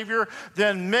personal Savior,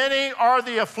 then many are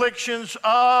the afflictions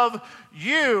of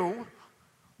you,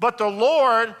 but the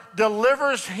Lord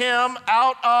delivers him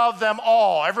out of them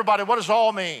all. Everybody, what does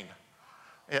all mean?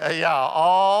 Yeah,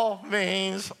 all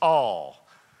means all.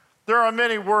 There are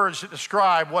many words that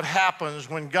describe what happens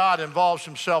when God involves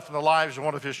himself in the lives of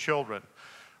one of his children.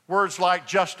 Words like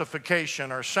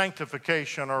justification or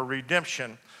sanctification or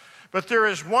redemption. But there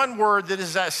is one word that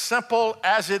is as simple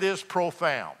as it is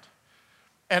profound,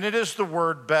 and it is the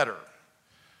word better.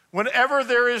 Whenever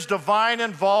there is divine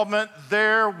involvement,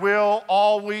 there will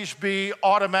always be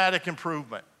automatic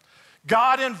improvement.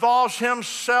 God involves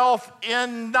himself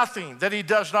in nothing that he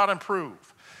does not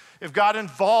improve. If God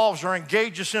involves or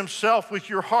engages himself with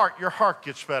your heart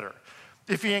gets better.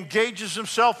 If he engages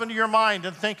himself into your mind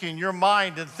and thinking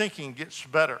gets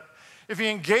better. If he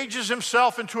engages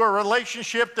himself into a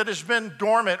relationship that has been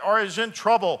dormant or is in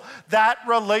trouble, that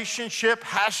relationship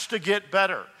has to get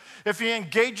better. If he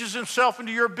engages himself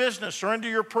into your business or into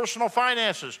your personal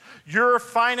finances, your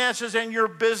finances and your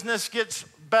business gets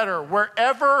better.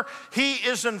 Wherever he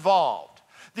is involved,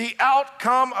 the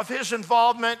outcome of his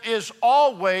involvement is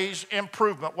always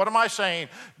improvement. What am I saying?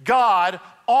 God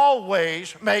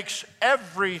always makes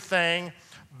everything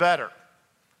better.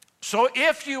 So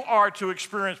if you are to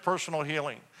experience personal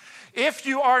healing, if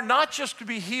you are not just to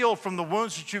be healed from the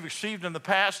wounds that you've received in the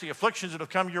past, the afflictions that have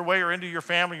come your way or into your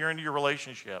family or into your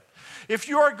relationship, if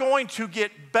you are going to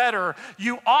get better,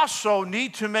 you also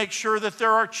need to make sure that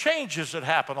there are changes that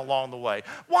happen along the way.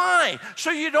 Why?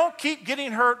 So you don't keep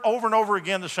getting hurt over and over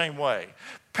again the same way.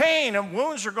 Pain and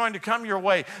wounds are going to come your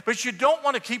way, but you don't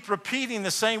want to keep repeating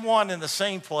the same one in the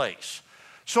same place.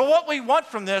 So what we want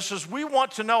from this is we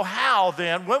want to know how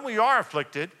then, when we are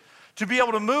afflicted, to be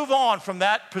able to move on from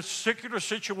that particular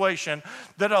situation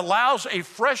that allows a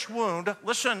fresh wound,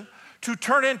 listen, to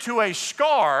turn into a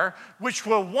scar, which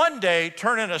will one day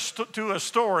turn into a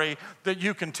story that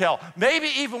you can tell, maybe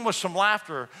even with some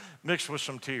laughter mixed with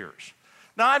some tears.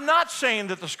 Now, I'm not saying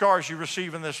that the scars you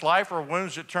receive in this life are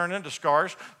wounds that turn into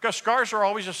scars, because scars are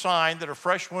always a sign that a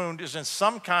fresh wound is in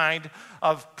some kind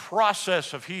of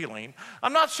process of healing.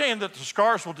 I'm not saying that the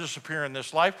scars will disappear in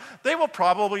this life. They will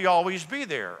probably always be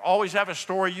there, always have a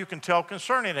story you can tell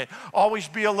concerning it, always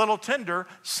be a little tender.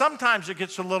 Sometimes it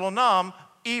gets a little numb,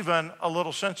 even a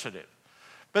little sensitive.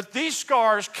 But these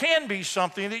scars can be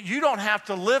something that you don't have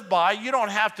to live by. You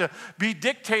don't have to be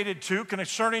dictated to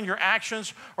concerning your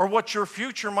actions or what your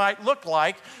future might look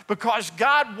like, because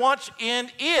God once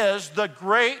is the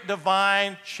great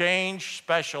divine change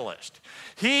specialist.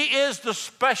 He is the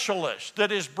specialist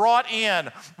that is brought in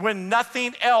when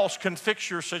nothing else can fix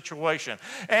your situation.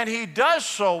 And he does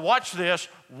so, watch this,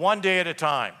 one day at a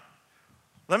time.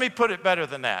 Let me put it better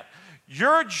than that.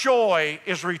 Your joy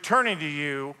is returning to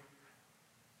you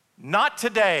not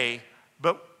today,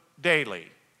 but daily.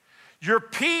 Your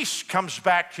peace comes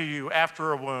back to you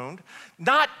after a wound,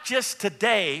 not just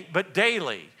today, but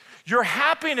daily. Your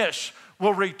happiness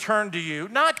will return to you,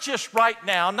 not just right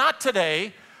now, not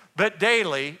today, but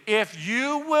daily, if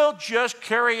you will just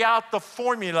carry out the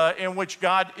formula in which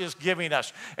God is giving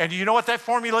us. And do you know what that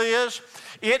formula is?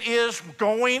 It is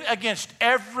going against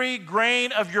every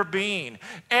grain of your being.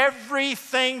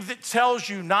 Everything that tells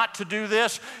you not to do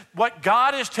this, what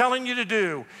God is telling you to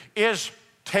do is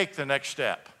take the next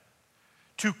step,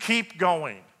 to keep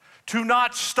going, to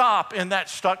not stop in that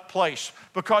stuck place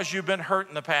because you've been hurt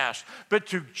in the past, but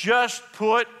to just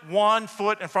put one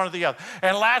foot in front of the other.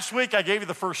 And last week I gave you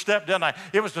the first step, didn't I?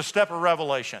 It was the step of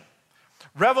revelation.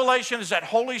 Revelation is that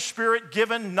Holy Spirit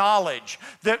given knowledge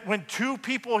that when two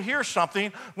people hear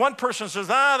something, one person says,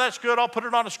 that's good, I'll put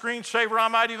it on a screensaver, I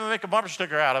might even make a bumper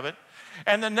sticker out of it.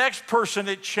 And the next person,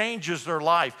 it changes their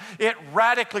life. It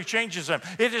radically changes them.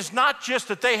 It is not just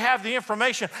that they have the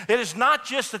information. It is not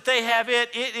just that they have it.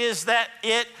 It is that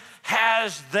it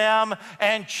has them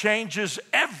and changes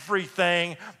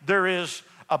everything there is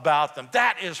about them.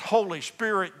 That is Holy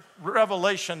Spirit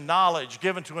revelation knowledge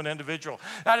given to an individual.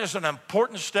 That is an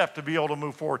important step to be able to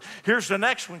move forward. Here's the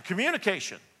next one,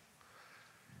 communication.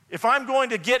 If I'm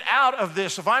going to get out of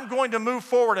this, if I'm going to move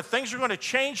forward, if things are going to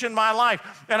change in my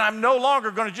life, and I'm no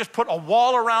longer going to just put a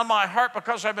wall around my heart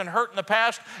because I've been hurt in the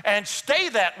past and stay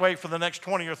that way for the next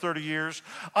 20 or 30 years,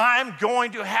 I'm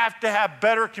going to have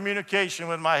better communication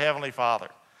with my Heavenly Father.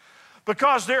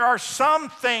 Because there are some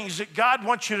things that God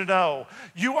wants you to know.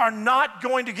 You are not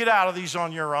going to get out of these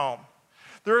on your own.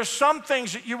 There are some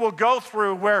things that you will go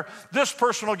through where this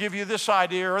person will give you this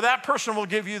idea or that person will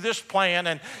give you this plan,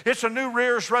 and it's a New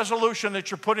Year's resolution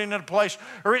that you're putting into place,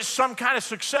 or it's some kind of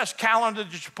success calendar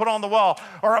that you put on the wall,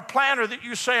 or a planner that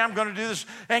you say, I'm going to do this.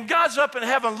 And God's up in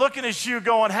heaven looking at you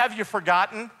going, have you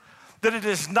forgotten that it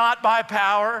is not by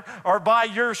power or by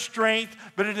your strength,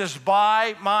 but it is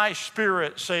by my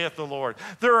Spirit, saith the Lord.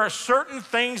 There are certain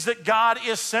things that God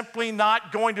is simply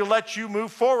not going to let you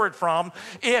move forward from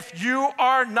if you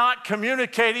are not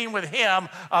communicating with Him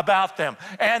about them.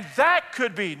 And that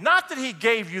could be, not that He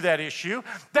gave you that issue,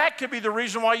 that could be the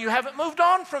reason why you haven't moved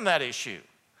on from that issue.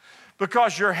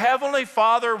 Because your Heavenly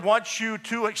Father wants you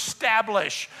to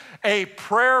establish a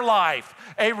prayer life,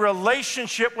 a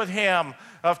relationship with Him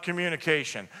of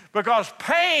communication. Because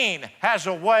pain has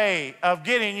a way of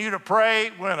getting you to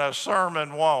pray when a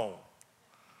sermon won't.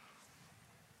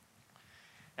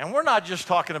 And we're not just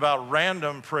talking about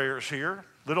random prayers here,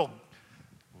 little,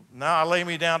 now I lay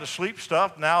me down to sleep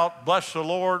stuff, now bless the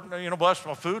Lord, bless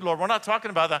my food, Lord. We're not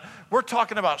talking about that. We're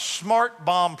talking about smart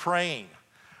bomb praying.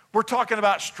 We're talking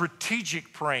about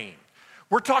strategic praying.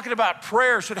 We're talking about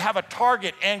prayers that have a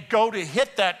target and go to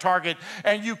hit that target,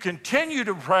 and you continue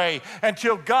to pray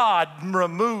until God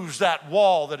removes that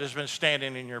wall that has been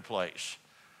standing in your place.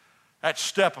 That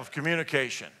step of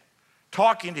communication,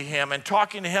 talking to Him and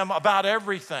talking to Him about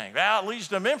everything. That leads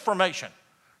to information.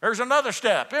 There's another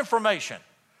step, information.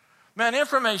 Man,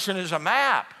 information is a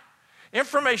map.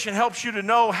 Information helps you to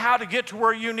know how to get to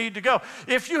where you need to go.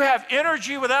 If you have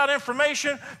energy without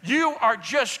information, you are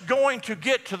just going to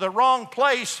get to the wrong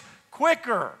place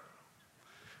quicker.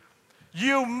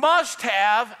 You must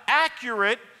have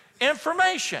accurate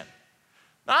information.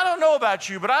 Now, I don't know about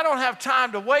you, but I don't have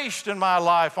time to waste in my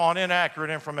life on inaccurate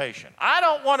information. I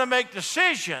don't want to make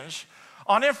decisions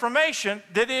on information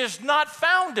that is not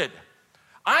founded.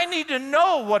 I need to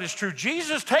know what is true.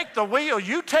 Jesus, take the wheel.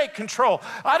 You take control.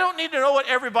 I don't need to know what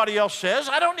everybody else says.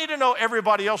 I don't need to know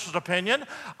everybody else's opinion.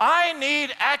 I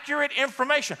need accurate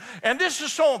information. And this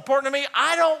is so important to me.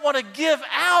 I don't want to give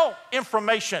out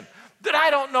information that I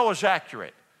don't know is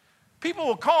accurate. People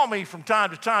will call me from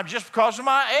time to time just because of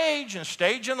my age and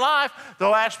stage in life.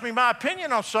 They'll ask me my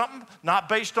opinion on something, not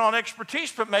based on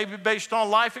expertise, but maybe based on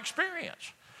life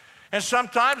experience. And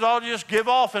sometimes I'll just give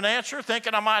off an answer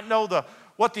thinking I might know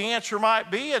what the answer might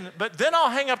be, but then I'll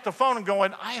hang up the phone and go,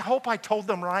 I hope I told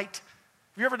them right.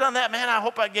 Have you ever done that? Man, I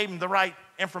hope I gave them the right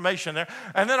information there.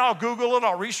 And then I'll Google it,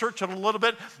 I'll research it a little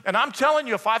bit, and I'm telling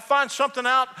you, if I find something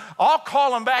out, I'll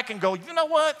call them back and go, you know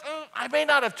what? I may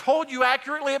not have told you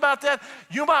accurately about that.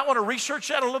 You might want to research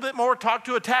that a little bit more, talk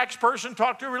to a tax person,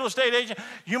 talk to a real estate agent.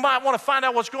 You might want to find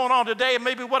out what's going on today, and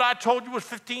maybe what I told you was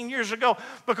 15 years ago,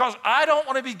 because I don't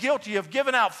want to be guilty of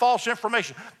giving out false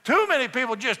information. Too many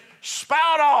people just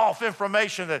spout off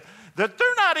information that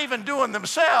they're not even doing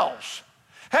themselves.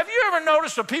 Have you ever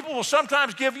noticed that people will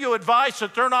sometimes give you advice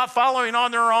that they're not following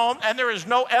on their own, and there is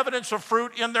no evidence of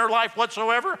fruit in their life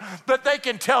whatsoever, but they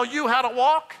can tell you how to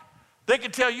walk? They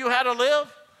can tell you how to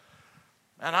live?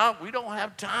 And we don't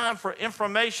have time for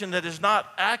information that is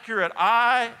not accurate.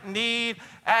 I need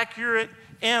accurate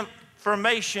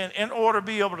information in order to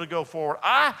be able to go forward.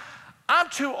 I'm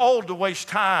too old to waste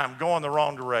time going the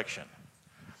wrong direction.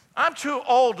 I'm too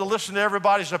old to listen to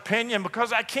everybody's opinion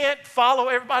because I can't follow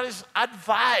everybody's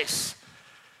advice.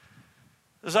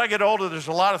 As I get older, there's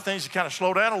a lot of things that kind of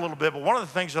slow down a little bit, but one of the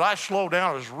things that I slow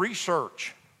down is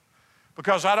research,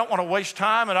 because I don't want to waste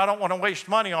time and I don't want to waste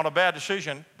money on a bad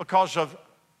decision because of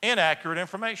inaccurate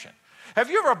information. Have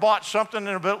you ever bought something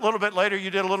and a little bit later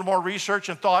you did a little more research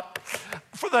and thought,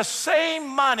 for the same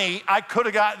money, I could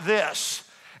have got this,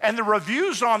 and the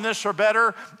reviews on this are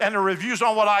better and the reviews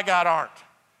on what I got aren't?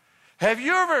 Have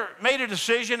you ever made a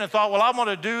decision and thought, well, I'm going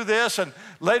to do this, and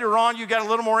later on you got a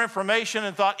little more information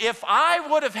and thought, if I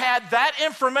would have had that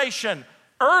information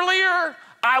earlier,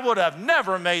 I would have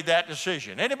never made that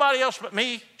decision. Anybody else but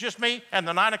me, just me and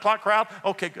the 9 o'clock crowd?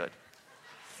 Okay, good.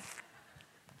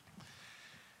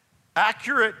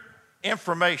 Accurate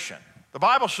information. The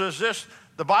Bible says this,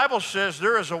 The Bible says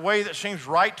there is a way that seems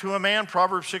right to a man,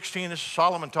 Proverbs 16, this is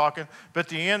Solomon talking, but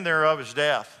the end thereof is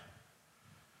death.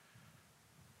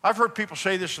 I've heard people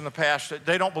say this in the past, that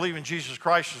they don't believe in Jesus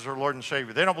Christ as their Lord and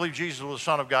Savior. They don't believe Jesus was the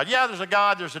Son of God. Yeah, there's a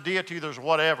God, there's a deity, there's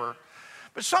whatever.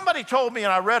 But somebody told me,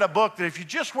 and I read a book, that if you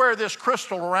just wear this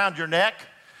crystal around your neck,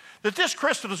 that this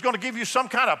crystal is going to give you some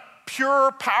kind of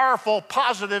pure, powerful,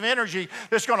 positive energy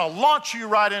that's going to launch you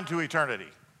right into eternity.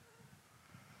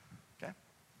 Okay?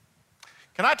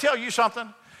 Can I tell you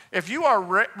something? If you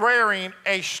are wearing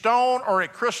a stone or a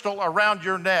crystal around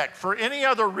your neck for any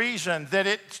other reason that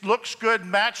it looks good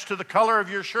matched to the color of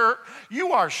your shirt,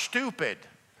 you are stupid.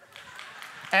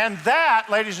 And that,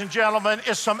 ladies and gentlemen,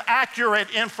 is some accurate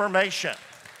information.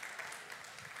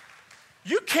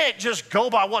 You can't just go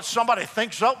by what somebody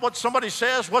thinks up, what somebody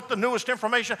says, what the newest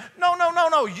information.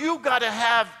 No. You got to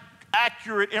have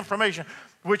accurate information,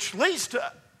 which leads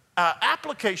to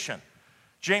application.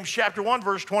 James chapter 1,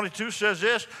 verse 22 says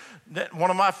this, one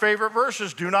of my favorite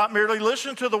verses, do not merely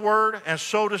listen to the word and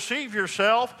so deceive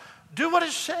yourself. Do what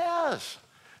it says.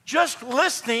 Just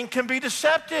listening can be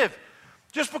deceptive.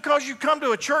 Just because you come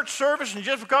to a church service and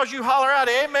just because you holler out,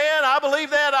 amen, I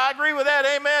believe that, I agree with that,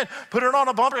 amen, put it on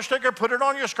a bumper sticker, put it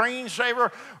on your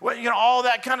screensaver, all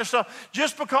that kind of stuff.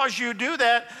 Just because you do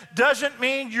that doesn't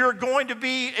mean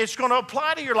it's going to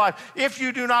apply to your life. If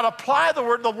you do not apply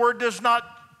the word does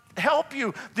not help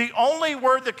you. The only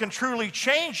word that can truly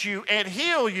change you and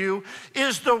heal you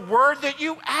is the word that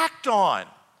you act on.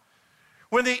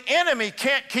 When the enemy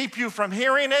can't keep you from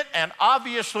hearing it, and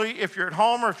obviously if you're at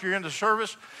home or if you're in the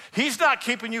service, he's not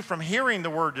keeping you from hearing the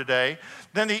word today,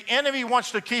 then the enemy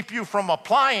wants to keep you from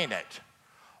applying it.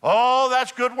 Oh,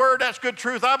 that's good word, that's good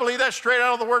truth. I believe that's straight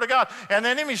out of the word of God. And the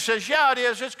enemy says, yeah, it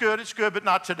is, it's good, but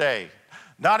not today.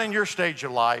 Not in your stage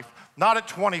of life, not at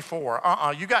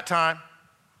 24. You got time.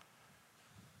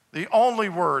 The only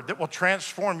word that will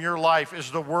transform your life is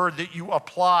the word that you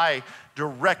apply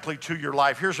directly to your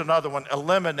life. Here's another one,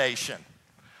 elimination.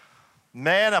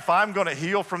 Man, if I'm going to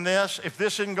heal from this, if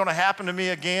this isn't going to happen to me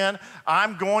again,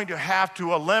 I'm going to have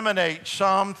to eliminate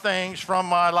some things from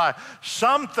my life.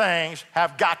 Some things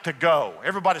have got to go.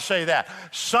 Everybody say that.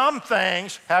 Some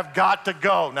things have got to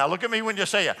go. Now look at me when you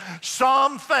say it.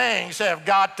 Some things have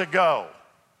got to go.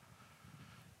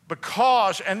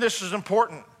 Because, and this is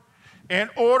important, in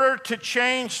order to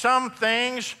change some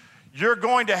things, you're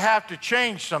going to have to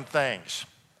change some things.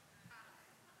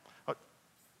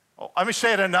 Let me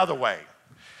say it another way.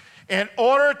 In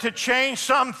order to change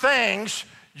some things,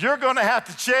 you're going to have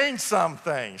to change some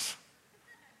things.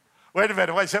 Wait a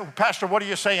minute. Pastor, what are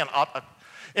you saying?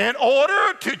 In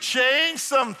order to change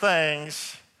some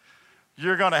things,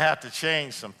 you're going to have to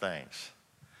change some things.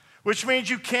 Which means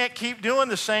you can't keep doing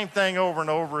the same thing over and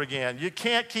over again. You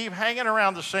can't keep hanging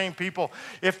around the same people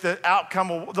if the outcome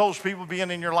of those people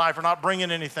being in your life are not bringing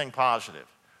anything positive.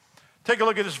 Take a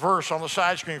look at this verse on the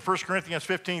side screen. 1 Corinthians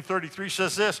 15:33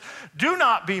 says this, do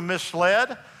not be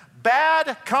misled.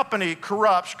 Bad company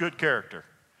corrupts good character.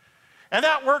 And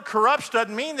that word corrupts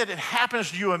doesn't mean that it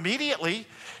happens to you immediately.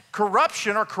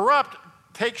 Corruption or corrupt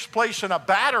takes place in a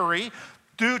battery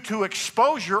due to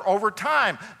exposure over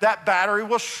time. That battery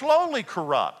will slowly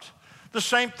corrupt. The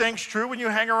same thing's true when you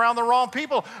hang around the wrong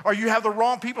people or you have the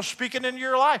wrong people speaking into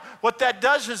your life. What that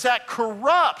does is that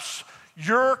corrupts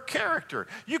your character.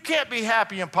 You can't be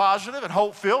happy and positive and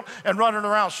hope-filled and running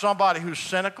around somebody who's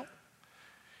cynical.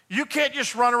 You can't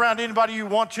just run around anybody you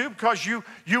want to because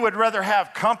you would rather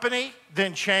have company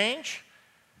than change.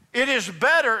 It is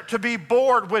better to be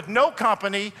bored with no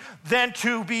company than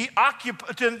to be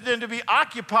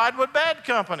occupied with bad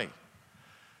company.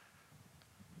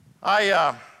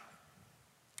 I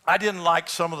didn't like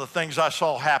some of the things I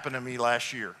saw happen to me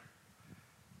last year.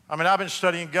 I mean, I've been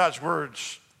studying God's Word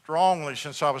strongly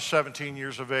since I was 17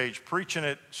 years of age, preaching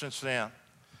it since then.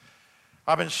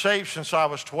 I've been saved since I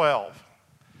was 12.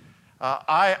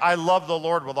 I love the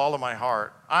Lord with all of my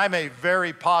heart. I'm a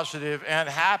very positive and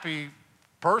happy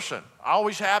person. I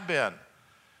always have been.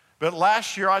 But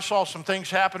last year I saw some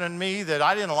things happen in me that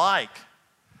I didn't like.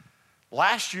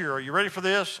 Last year, are you ready for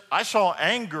this? I saw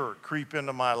anger creep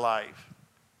into my life.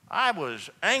 I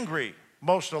was angry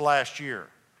most of last year.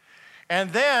 And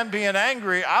then being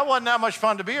angry, I wasn't that much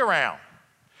fun to be around.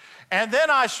 And then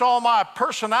I saw my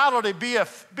personality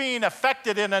being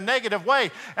affected in a negative way.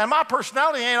 And my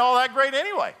personality ain't all that great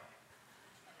anyway.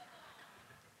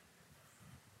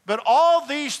 But all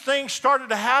these things started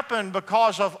to happen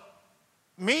because of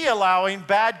me allowing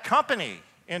bad company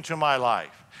into my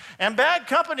life. And bad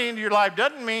company into your life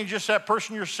doesn't mean just that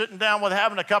person you're sitting down with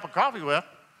having a cup of coffee with.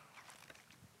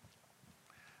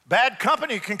 Bad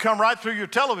company can come right through your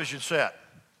television set.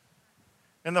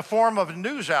 in the form of a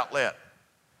news outlet.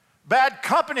 Bad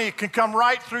company can come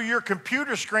right through your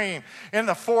computer screen in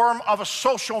the form of a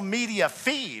social media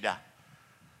feed.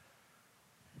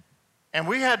 And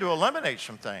we had to eliminate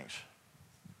some things.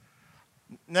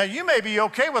 Now, you may be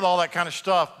okay with all that kind of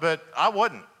stuff, but I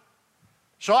wouldn't.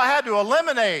 So I had to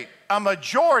eliminate a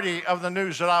majority of the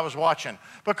news that I was watching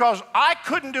because I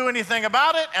couldn't do anything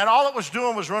about it, and all it was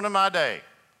doing was ruining my day,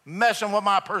 messing with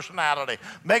my personality,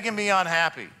 making me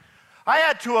unhappy. I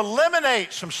had to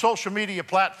eliminate some social media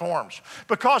platforms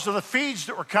because of the feeds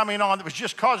that were coming on that was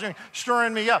just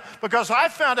stirring me up. Because I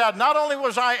found out not only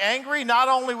was I angry, not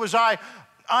only was I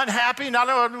unhappy, not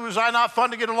only was I not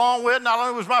fun to get along with, not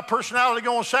only was my personality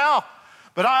going south,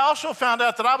 but I also found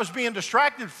out that I was being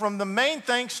distracted from the main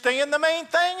thing, staying the main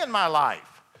thing in my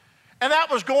life. And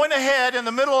that was going ahead in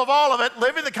the middle of all of it,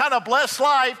 living the kind of blessed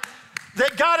life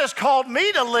that God has called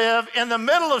me to live in the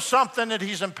middle of something that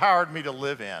He's empowered me to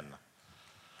live in.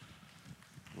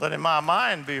 Letting my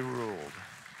mind be ruled.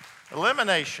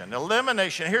 Elimination.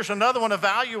 Here's another one,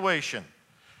 evaluation.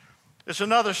 It's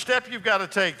another step you've got to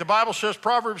take. The Bible says,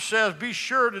 Proverbs says, be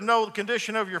sure to know the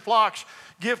condition of your flocks.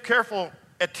 Give careful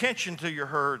attention to your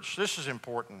herds. This is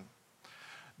important.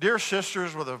 Dear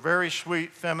sisters with a very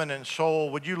sweet feminine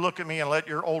soul, would you look at me and let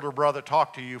your older brother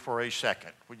talk to you for a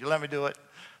second? Would you let me do it?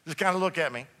 Just kind of look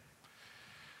at me.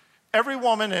 Every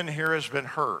woman in here has been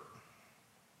hurt.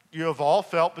 You have all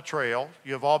felt betrayal.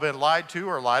 You have all been lied to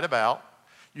or lied about.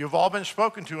 You have all been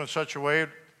spoken to in such a way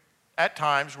at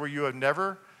times where you have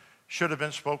never should have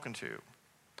been spoken to.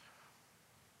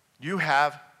 You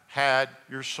have had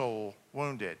your soul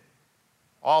wounded.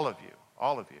 All of you,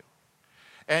 all of you.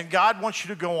 And God wants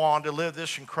you to go on to live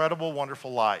this incredible,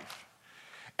 wonderful life.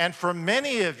 And for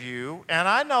many of you, and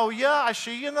I know, yeah, I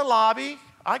see you in the lobby.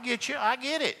 I get you, I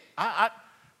get it.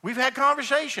 We've had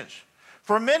conversations.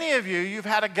 For many of you, you've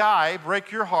had a guy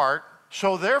break your heart,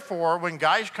 so therefore, when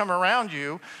guys come around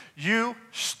you, you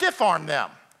stiff-arm them.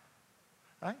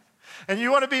 Right? And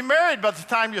you want to be married by the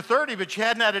time you're 30, but you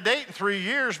hadn't had a date in 3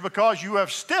 years because you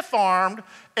have stiff-armed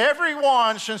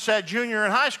everyone since that junior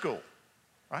in high school,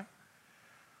 right?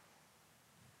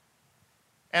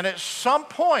 And at some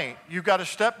point, you've got to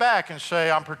step back and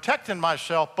say, I'm protecting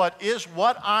myself, but is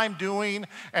what I'm doing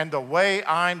and the way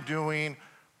I'm doing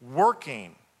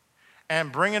working and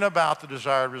bringing about the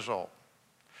desired result?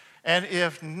 And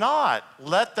if not,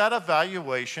 let that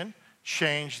evaluation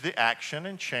change the action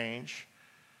and change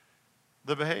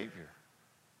the behavior.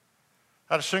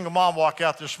 I had a single mom walk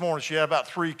out this morning. She had about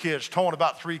 3 kids, towing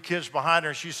about 3 kids behind her.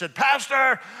 And she said,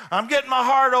 Pastor, I'm getting my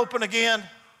heart open again.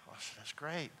 I said, that's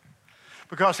great.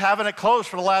 Because having it closed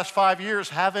for the last 5 years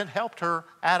haven't helped her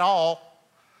at all.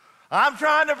 I'm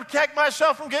trying to protect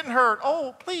myself from getting hurt.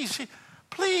 Oh, please,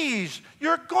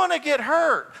 you're going to get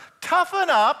hurt. Toughen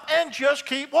up and just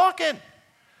keep walking.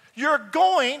 You're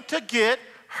going to get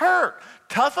hurt.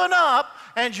 Toughen up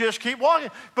and just keep walking.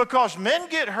 Because men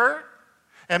get hurt.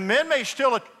 And men may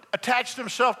still attach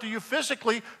themselves to you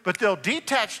physically, but they'll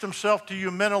detach themselves to you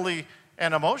mentally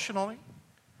and emotionally.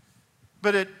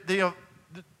 But the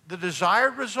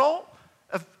desired result,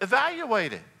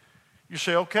 evaluate it. You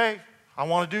say, okay, I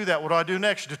want to do that. What do I do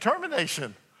next?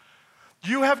 Determination.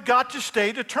 You have got to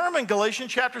stay determined.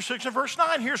 Galatians chapter 6 and verse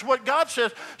 9. Here's what God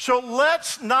says. So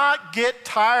let's not get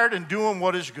tired in doing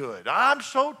what is good. I'm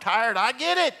so tired. I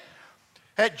get it.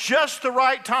 At just the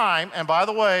right time, and by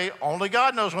the way, only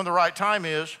God knows when the right time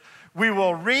is, we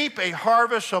will reap a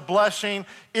harvest of blessing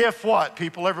if what?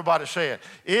 People, everybody say it.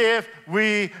 If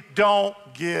we don't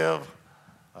give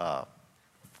up.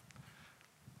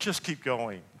 Just keep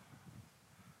going.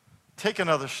 Take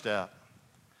another step.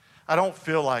 I don't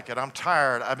feel like it. I'm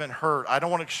tired. I've been hurt. I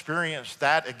don't want to experience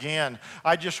that again.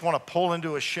 I just want to pull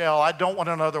into a shell. I don't want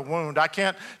another wound. I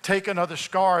can't take another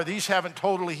scar. These haven't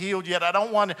totally healed yet. I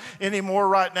don't want any more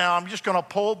right now. I'm just going to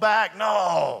pull back.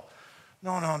 No.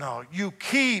 You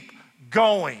keep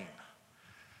going.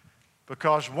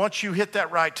 Because once you hit that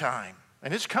right time,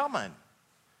 and it's coming,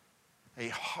 a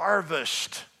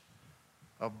harvest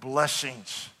of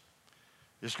blessings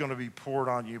is going to be poured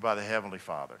on you by the Heavenly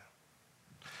Father.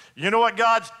 You know what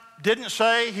God didn't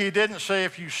say? He didn't say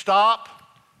if you stop,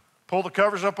 pull the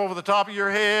covers up over the top of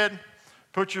your head,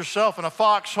 put yourself in a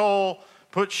foxhole,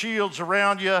 put shields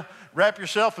around you, wrap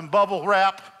yourself in bubble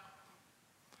wrap,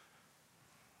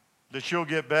 that you'll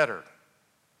get better.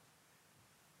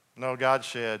 No, God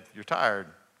said, you're tired.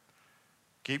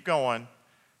 Keep going.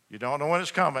 You don't know when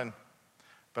it's coming,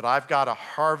 but I've got a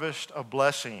harvest of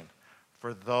blessing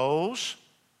for those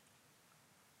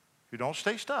who don't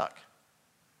stay stuck,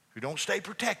 who don't stay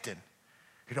protected,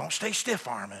 who don't stay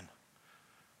stiff-arming,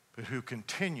 but who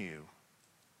continue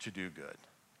to do good.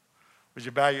 Would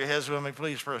you bow your heads with me,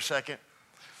 please, for a second?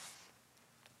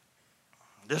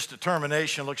 This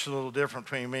determination looks a little different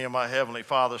between me and my Heavenly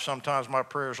Father. Sometimes my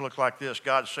prayers look like this.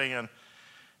 God saying,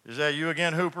 is that you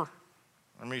again, Hooper?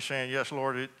 And me saying, yes,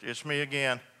 Lord, it's me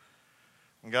again.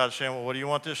 And God saying, well, what do you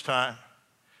want this time?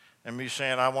 And me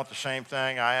saying, I want the same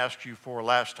thing I asked you for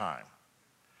last time.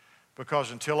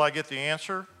 Because until I get the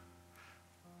answer,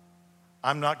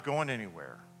 I'm not going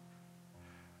anywhere.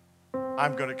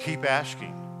 I'm going to keep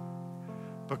asking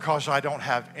because I don't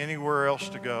have anywhere else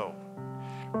to go.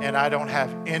 And I don't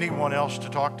have anyone else to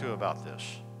talk to about this.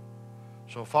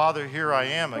 So, Father, here I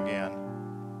am again,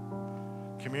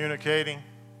 communicating,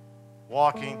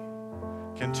 walking,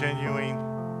 continuing,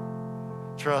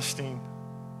 trusting,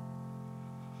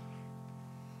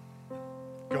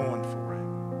 going for it.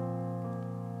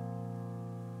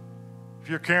 If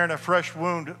you're carrying a fresh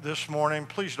wound this morning,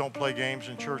 please don't play games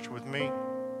in church with me.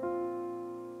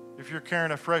 If you're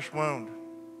carrying a fresh wound,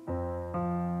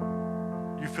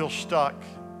 you feel stuck.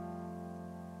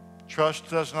 Trust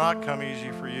does not come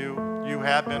easy for you. You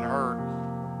have been hurt.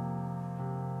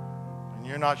 And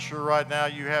you're not sure right now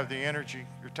you have the energy,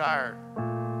 you're tired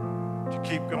to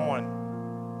keep going.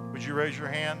 Would you raise your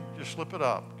hand? Just slip it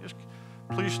up. Just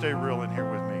please stay real in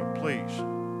here with me, please.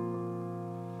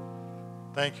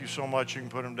 Thank you so much. You can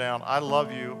put them down. I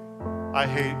love you. I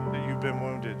hate that you've been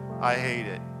wounded. I hate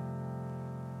it.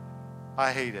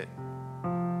 I hate it.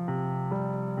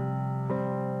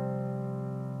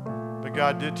 But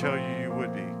God did tell you you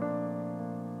would be.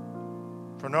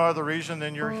 For no other reason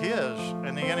than you're His,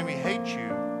 and the enemy hates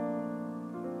you.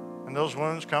 And those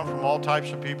wounds come from all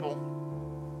types of people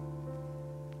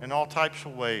in all types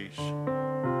of ways.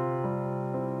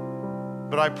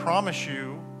 But I promise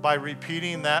you, by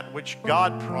repeating that which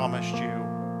God promised you,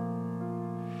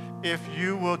 if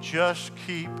you will just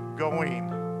keep going,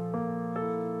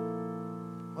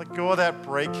 let go of that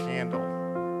brake handle.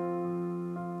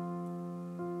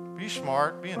 Be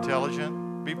smart, be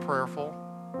intelligent, be prayerful,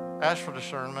 ask for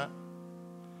discernment.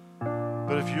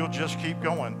 But if you'll just keep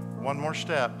going, one more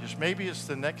step, just maybe it's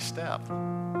the next step,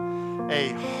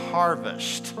 a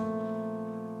harvest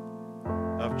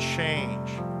of change,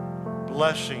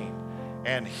 blessing,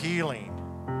 and healing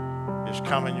is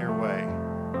coming your way.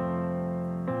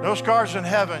 No scars in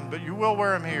heaven, but you will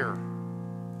wear them here.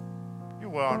 You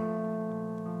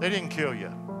will. They didn't kill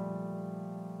you.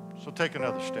 So take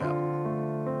another step.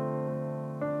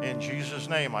 In Jesus'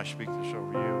 name, I speak this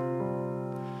over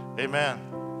you. Amen.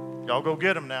 Y'all go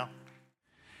get them now.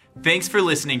 Thanks for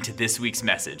listening to this week's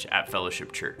message at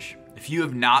Fellowship Church. If you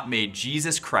have not made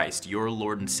Jesus Christ your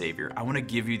Lord and Savior, I want to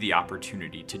give you the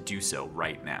opportunity to do so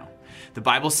right now. The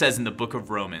Bible says in the book of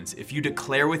Romans, if you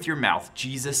declare with your mouth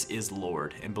Jesus is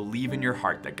Lord and believe in your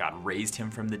heart that God raised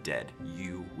him from the dead,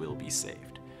 you will be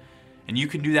saved. And you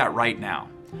can do that right now.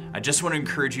 I just want to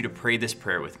encourage you to pray this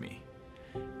prayer with me.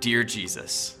 Dear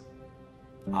Jesus,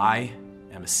 I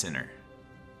am a sinner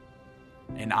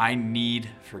and I need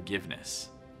forgiveness.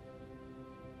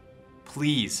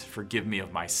 Please forgive me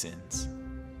of my sins.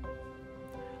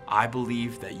 I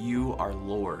believe that you are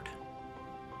Lord,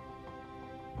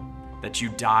 that you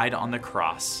died on the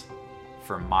cross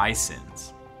for my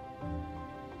sins,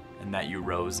 and that you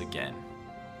rose again.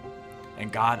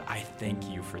 And God, I thank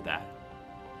you for that.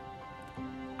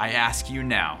 I ask you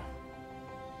now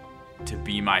to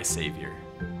be my Savior,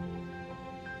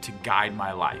 to guide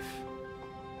my life,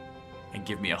 and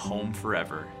give me a home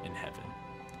forever in heaven.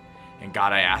 And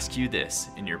God, I ask you this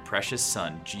in your precious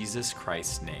Son, Jesus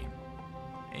Christ's name.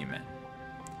 Amen.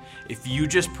 If you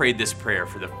just prayed this prayer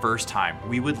for the first time,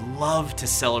 we would love to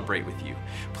celebrate with you.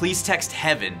 Please text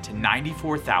HEAVEN to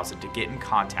 94,000 to get in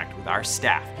contact with our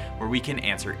staff where we can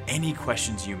answer any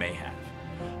questions you may have.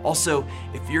 Also,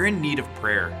 if you're in need of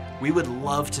prayer, we would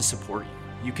love to support you.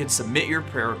 You can submit your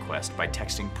prayer request by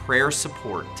texting prayer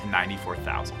support to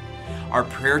 94,000. Our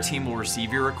prayer team will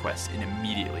receive your request and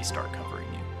immediately start covering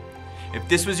you. If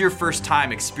this was your first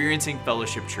time experiencing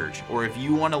Fellowship Church, or if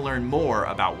you want to learn more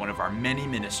about one of our many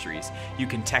ministries, you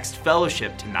can text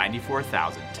Fellowship to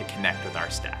 94,000 to connect with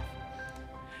our staff.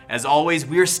 As always,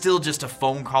 we are still just a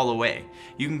phone call away.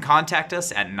 You can contact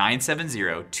us at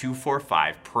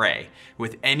 970-245-PRAY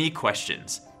with any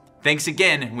questions. Thanks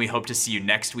again, and we hope to see you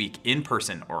next week in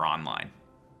person or online.